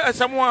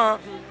esemo a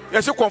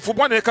ye se konfo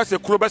bo na e ka se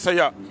kuro be se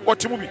ya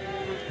otimu bi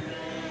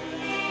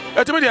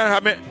eti me de ha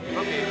me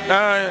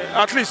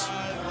at least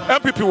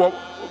MPP were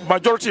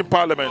majority in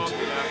parliament.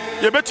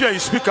 You bet you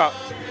speaker.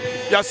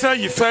 You say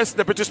you first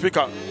deputy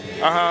speaker.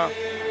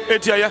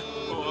 Etia ya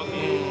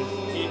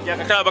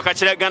kaka baka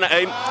kire Ghana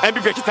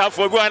MPP kita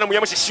for go na mo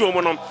yam hye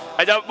omo no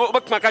aja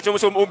bakuma ka kire mo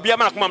so obia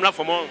ma akoma mra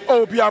fom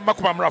obia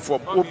makoma mra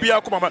fom obia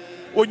akoma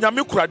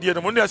onyame kurade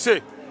no mo na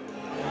say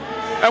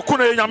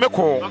ekono enyame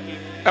ko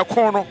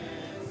ekono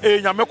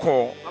enyame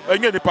ko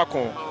enye nipa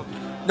ko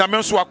nyame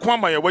nso akoma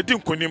ma ye wadi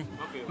nkonim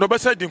no be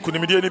say di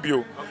nkonim die ne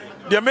bio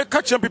de me ka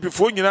MPP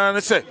fo nyina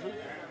ne say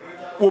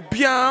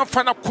obia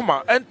fa na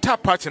koma enter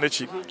party na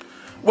chi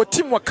wo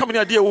team wa kamani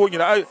ade wo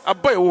nyina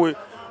abai wo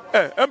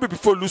MPP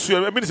for Lucy,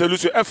 Minister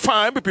Lucy,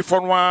 fine MPP for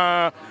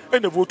one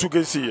and the vote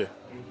against here.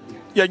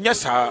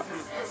 Yes,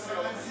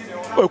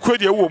 or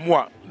credit a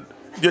woman,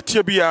 the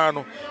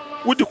Tibiano,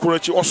 with the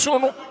courage or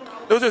sono,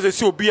 those as a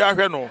so be a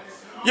reno.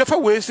 Yet,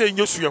 away saying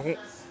yes, you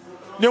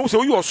know,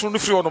 so you are soon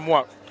free on the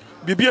more.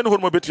 Be an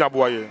home bit your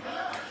boy.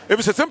 If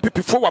it's a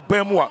MPP for a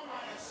bear 1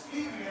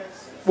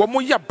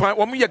 more year,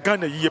 1 more year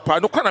gun a year,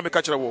 no can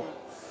make a war.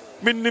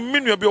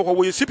 Meaning, you'll be over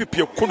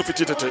CPP of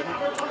confident.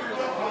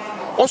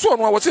 Also,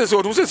 no, I was saying,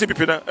 so to say,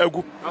 CPP na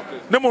egu.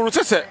 Na mo no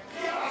say,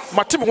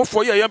 matim ho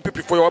for ye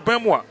MPP for your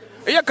ban mu a,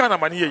 e ya Ghana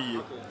man ye.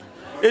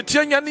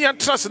 Etia nya ne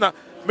trust na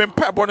me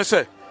mpa ebo ne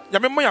say, nya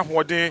me ma ya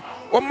hoden,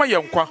 o ma ye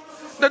nkwa.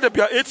 Na da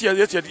bia 8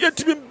 years,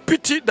 yetimi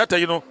pity that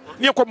you know,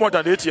 ne ekwa more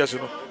than 8 years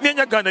no. Ne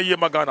nya Ghana ye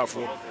ma Ghana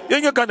fo.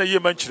 Ye nya Ghana ye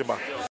ma nchirima.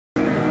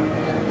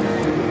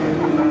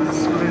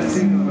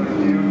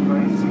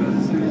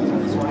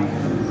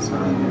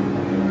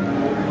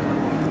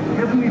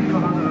 Heavenly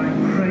Father, I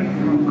pray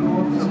for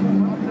God's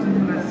abundant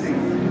blessing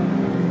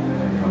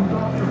on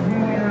Dr.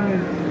 Julian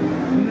and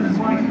his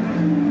wife.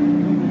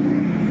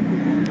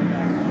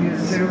 He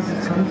has served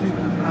his country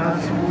for the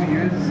past 4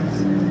 years,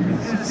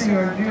 assisting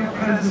our dear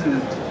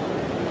President,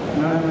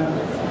 Nana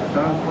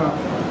Dankwa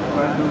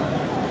Badu.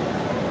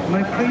 And I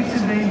pray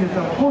today that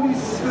the Holy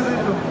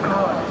Spirit of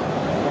God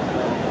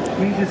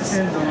may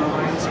descend on our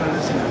Vice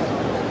President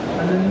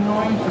and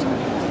anoint him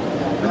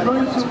an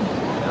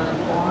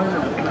oil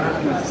of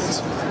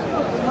gladness,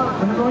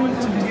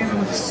 anoint him to give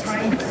him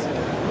strength,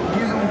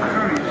 give him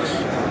courage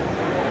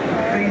to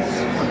face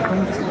what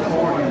comes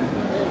before him.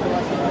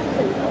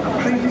 I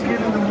pray to give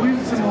him the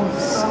wisdom of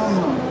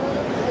Solomon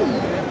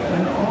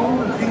and all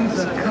the things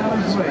that come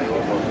his way,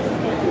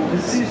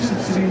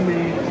 decisions to be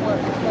made,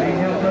 may he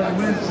have that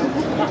wisdom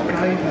to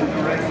guide and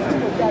direct him.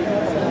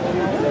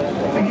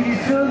 May he be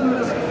filled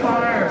with the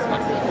fire,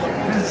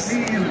 the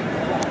zeal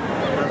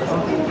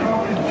of the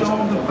prophet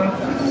John the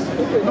Baptist,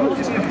 not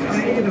to be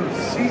afraid of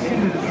speaking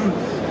the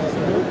truth,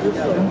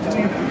 and to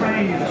be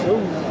afraid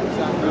of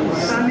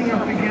standing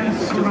up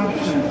against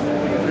corruption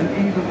and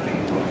evil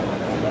people.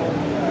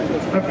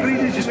 I pray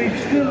that you may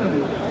fill him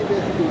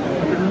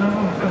with the love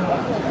of God,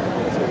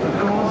 that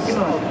God's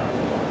love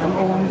will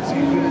always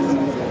be with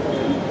him.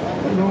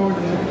 Lord,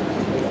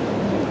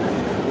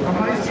 our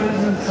Vice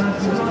President's task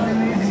is not an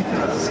easy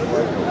task.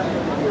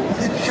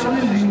 It's a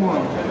challenging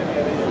one.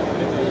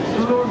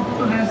 So Lord,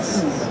 bless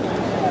him.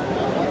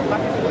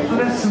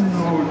 Bless him,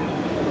 Lord.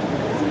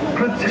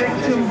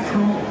 Protect him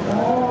from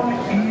all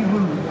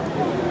evil,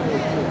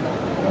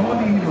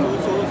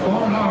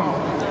 all harm.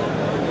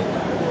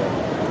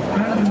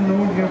 Grant him,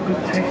 Lord, your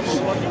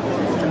protection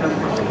and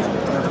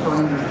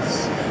abundance.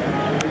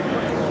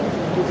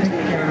 Take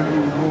care of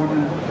him, Lord,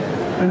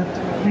 and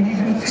may he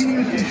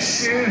continue to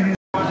share his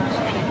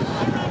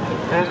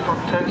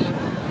protection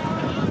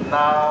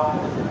now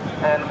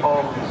and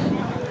always.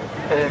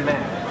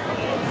 Amen.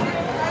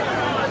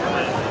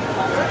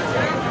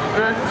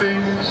 Great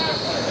things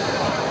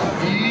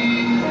he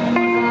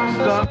has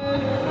done.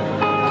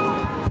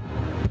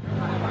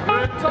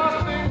 Greater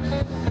things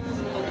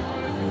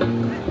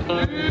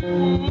he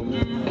will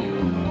do.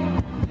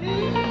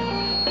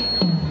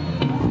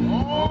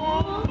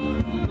 All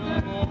he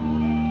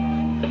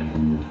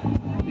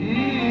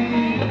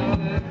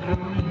has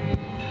done.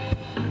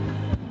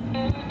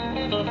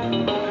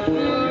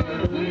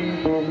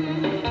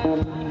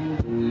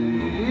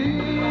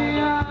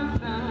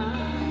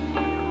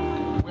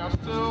 We are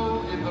still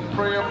in the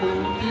prayer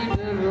mood.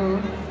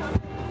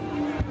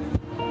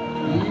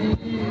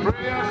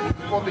 Prayers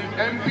for the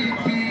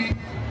MPP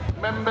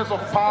members of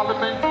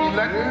Parliament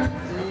elect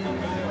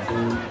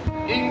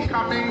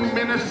incoming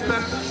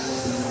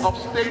ministers of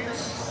state,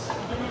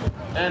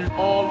 and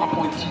all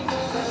appointees.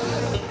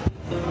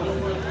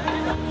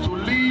 To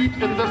lead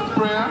in this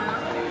prayer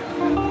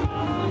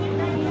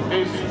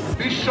is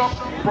Bishop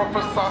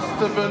Professor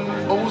Stephen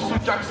Owusu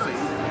Jackson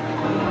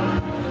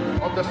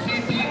of the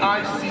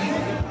CPIC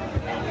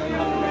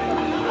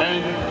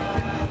and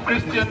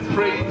Christian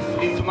Praise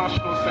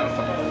International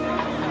Center.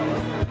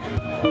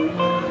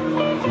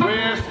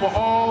 Prayers for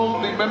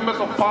all the members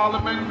of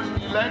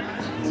parliament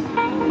elect,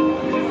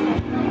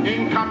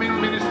 incoming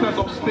ministers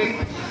of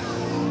state,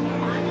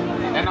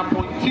 and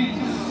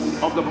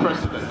appointees of the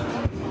president.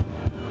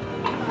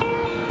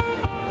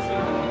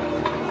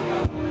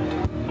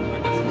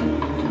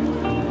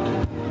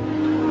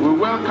 We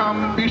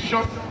welcome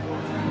Bishop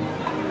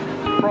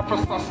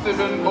Professor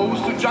Stephen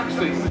Owusu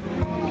Jackson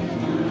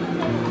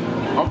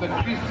of the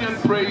Christian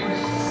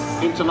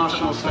Praise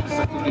International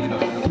Center to lead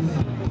us.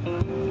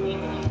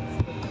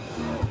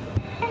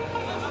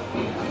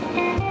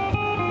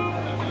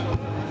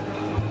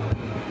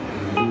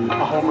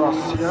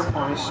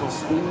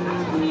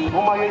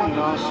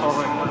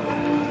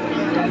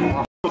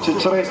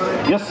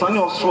 Yes, son,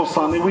 your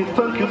son. We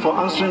thank you for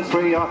answering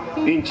prayer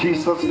in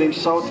Jesus' name.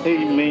 Shout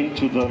amen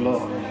to the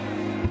Lord.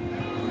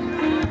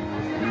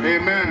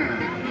 Amen.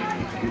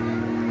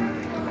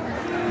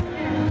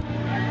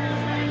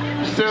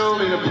 Still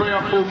in a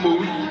prayerful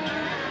mood.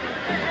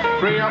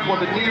 Prayer for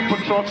the new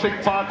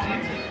patriotic party.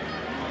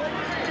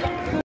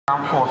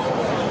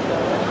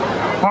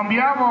 On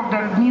behalf of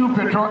the new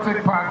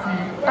patriotic party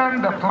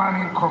and the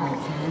planning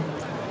committee,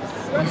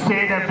 we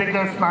say the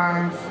biggest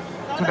thanks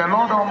to the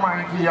Lord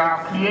Almighty,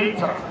 our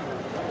Creator,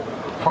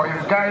 for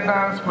His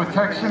guidance,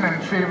 protection,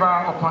 and favor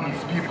upon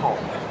His people.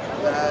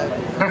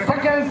 The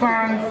second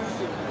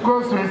thanks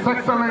goes to His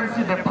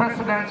Excellency, the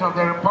President of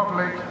the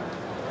Republic,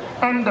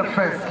 and the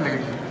First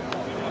Lady,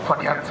 for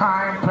their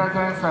time,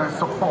 presence, and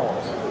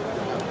support.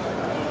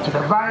 To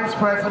the Vice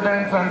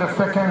President and the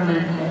Second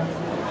Lady,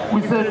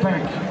 we say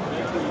thank you.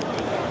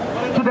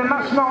 To the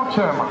National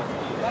Chairman,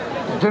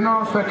 the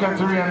General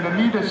Secretary, and the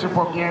leadership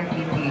of the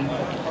NPP,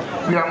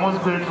 we are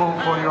most grateful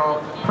for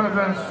your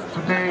presence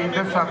today,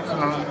 this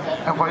afternoon,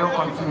 and for your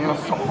continuous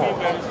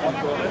support.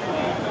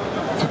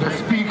 To the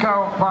Speaker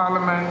of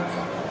Parliament,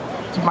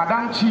 to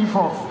Madam Chief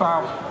of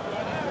Staff,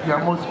 we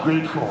are most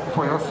grateful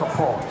for your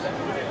support.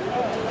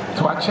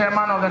 To our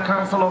Chairman of the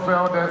Council of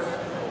Elders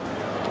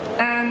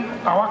and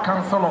our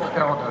Council of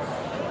Elders,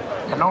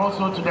 and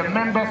also to the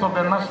members of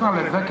the National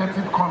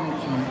Executive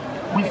Committee,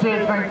 we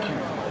say thank you.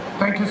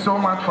 Thank you so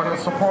much for your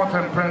support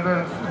and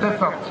presence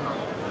this afternoon.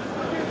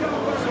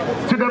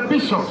 To the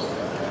bishops,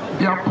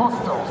 the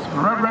apostles,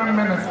 reverend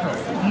ministers,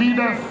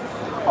 leaders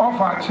of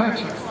our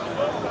churches,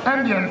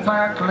 and the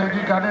entire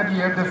clergy gathered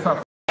here this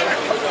afternoon.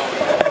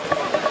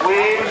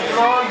 We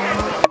implore you,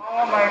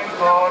 Almighty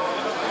God,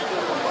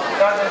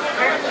 that the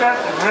scriptures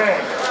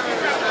read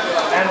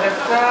and the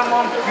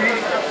sermon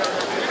preached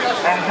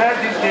and heard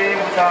this day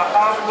with our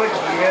outward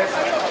ears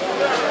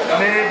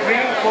may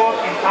bring forth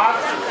in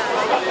us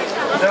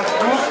the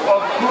fruit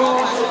of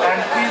good and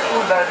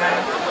peaceful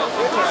living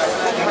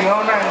to the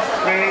honor and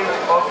praise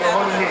of the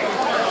Holy Name.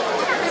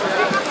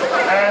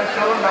 And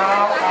so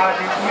now I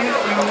dismiss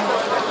you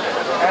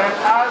and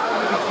ask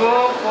you to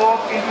go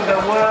forth into the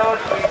world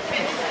in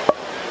peace.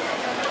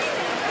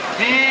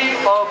 Be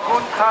of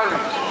good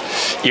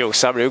courage. Yo,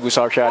 Sabre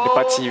Gusasha,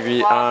 Adepa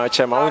TV,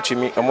 Chairman, to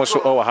me, I'm also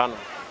over hand.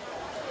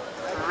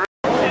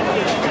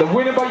 The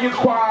Winneba Youth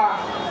Choir,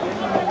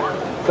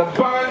 the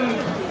band,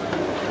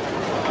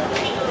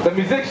 the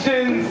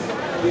musicians,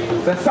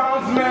 the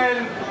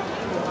soundsmen,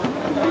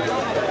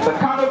 the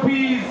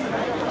canopies,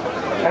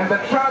 and the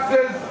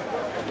trusses,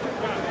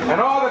 and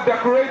all the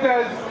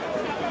decorators,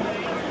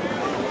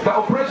 the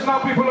operational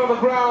people on the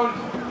ground,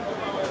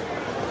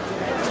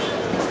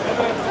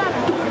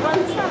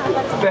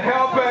 the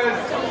helpers,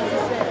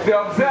 the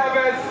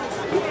observers,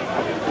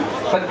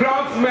 the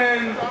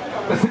groundsmen,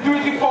 the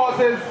security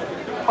forces,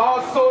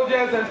 all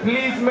soldiers and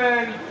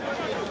policemen,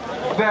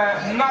 the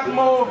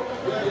NACMO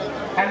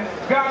and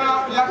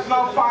Ghana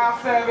National Fire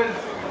Service,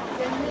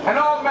 and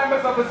all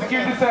members of the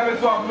security service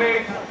who have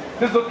made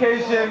this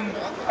occasion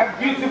a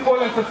beautiful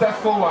and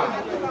successful one.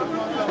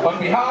 On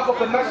behalf of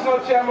the National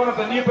Chairman of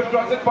the New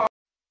Patriotic Party,